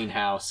this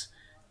greenhouse,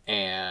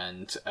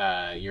 and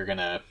you're going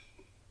to,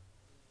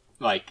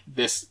 like,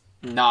 this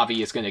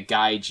Na'vi is going to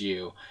guide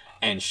you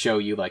and show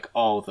you, like,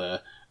 all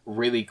the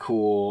really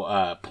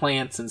cool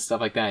plants and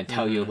stuff like that, and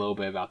tell you a little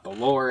bit about the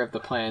lore of the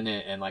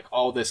planet and, like,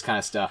 all this kind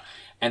of stuff.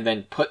 And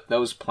then put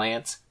those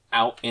plants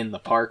out in the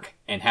park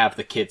and have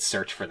the kids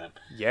search for them.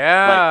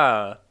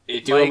 Yeah.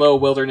 Do a little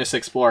wilderness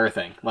explorer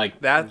thing like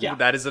that. Yeah.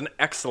 That is an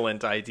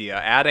excellent idea.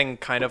 Adding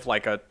kind of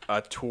like a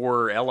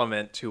tour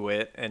element to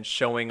it and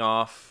showing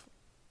off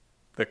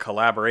the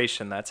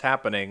collaboration that's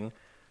happening.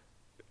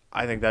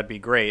 I think that'd be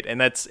great.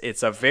 And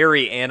it's a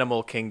very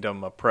Animal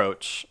Kingdom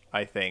approach,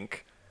 I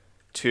think,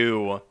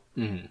 to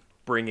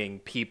bringing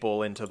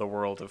people into the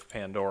world of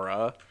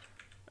Pandora.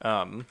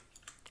 I'm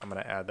going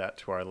to add that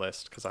to our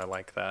list because I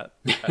like that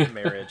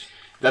marriage.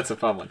 That's a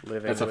fun one.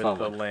 Living with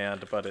the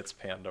land, but it's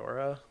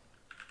Pandora.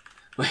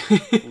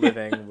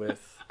 Living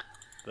with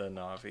the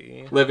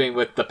Na'vi. Living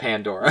with the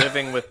Pandora.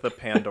 Living with the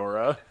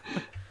Pandora.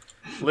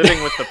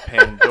 Living with the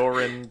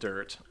Pandoran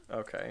dirt.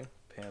 Okay,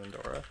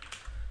 Pandora.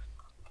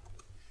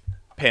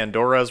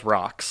 Pandora's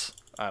rocks.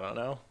 I don't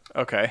know.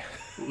 Okay.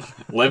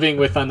 Living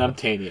with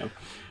unobtainium.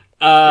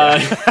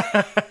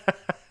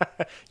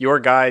 Your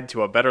guide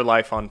to a better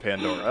life on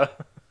Pandora.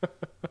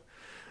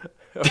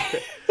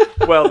 Okay.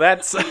 Well,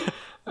 that's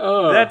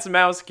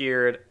Mouse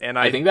Geared, and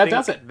I think that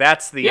does it.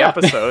 That's the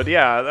episode.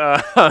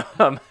 Yeah.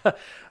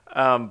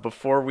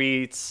 Before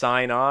we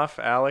sign off,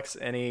 Alex,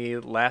 any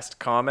last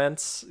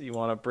comments you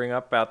want to bring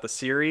up about the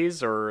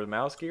series or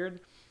Mouse Geared?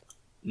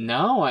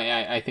 No,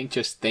 I think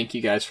just thank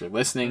you guys for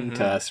listening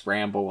to us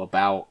ramble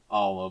about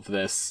all of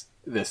this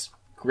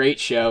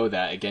great show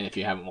that, again, if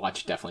you haven't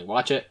watched, definitely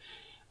watch it.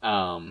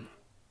 Do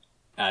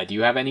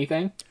you have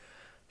anything?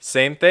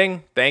 Same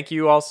thing. Thank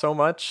you all so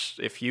much.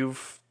 If you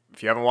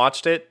haven't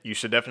watched it, you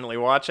should definitely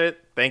watch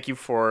it. Thank you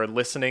for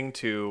listening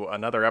to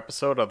another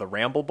episode of the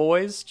Ramble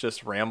Boys,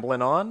 just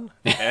rambling on.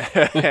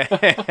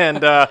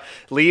 And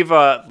leave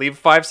a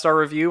 5-star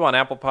review on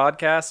Apple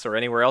Podcasts or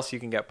anywhere else you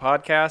can get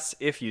podcasts.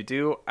 If you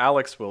do,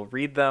 Alex will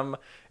read them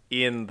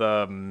in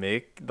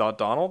the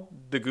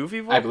Goofy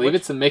voice? I believe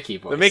it's the Mickey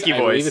voice. The Mickey voice.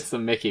 I believe it's the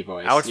Mickey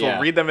voice. Alex will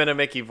read them in a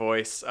Mickey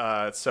voice.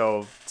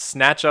 So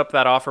snatch up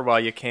that offer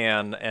while you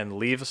can and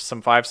leave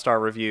some 5-star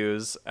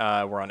reviews.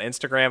 We're on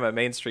Instagram at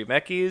Main Street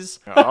Meckies.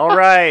 All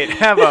right.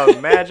 Have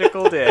a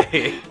magical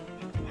day.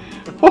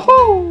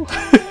 Woohoo!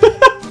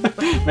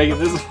 Making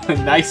this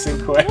one nice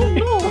and quick.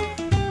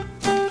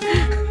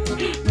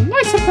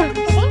 Nice and quick.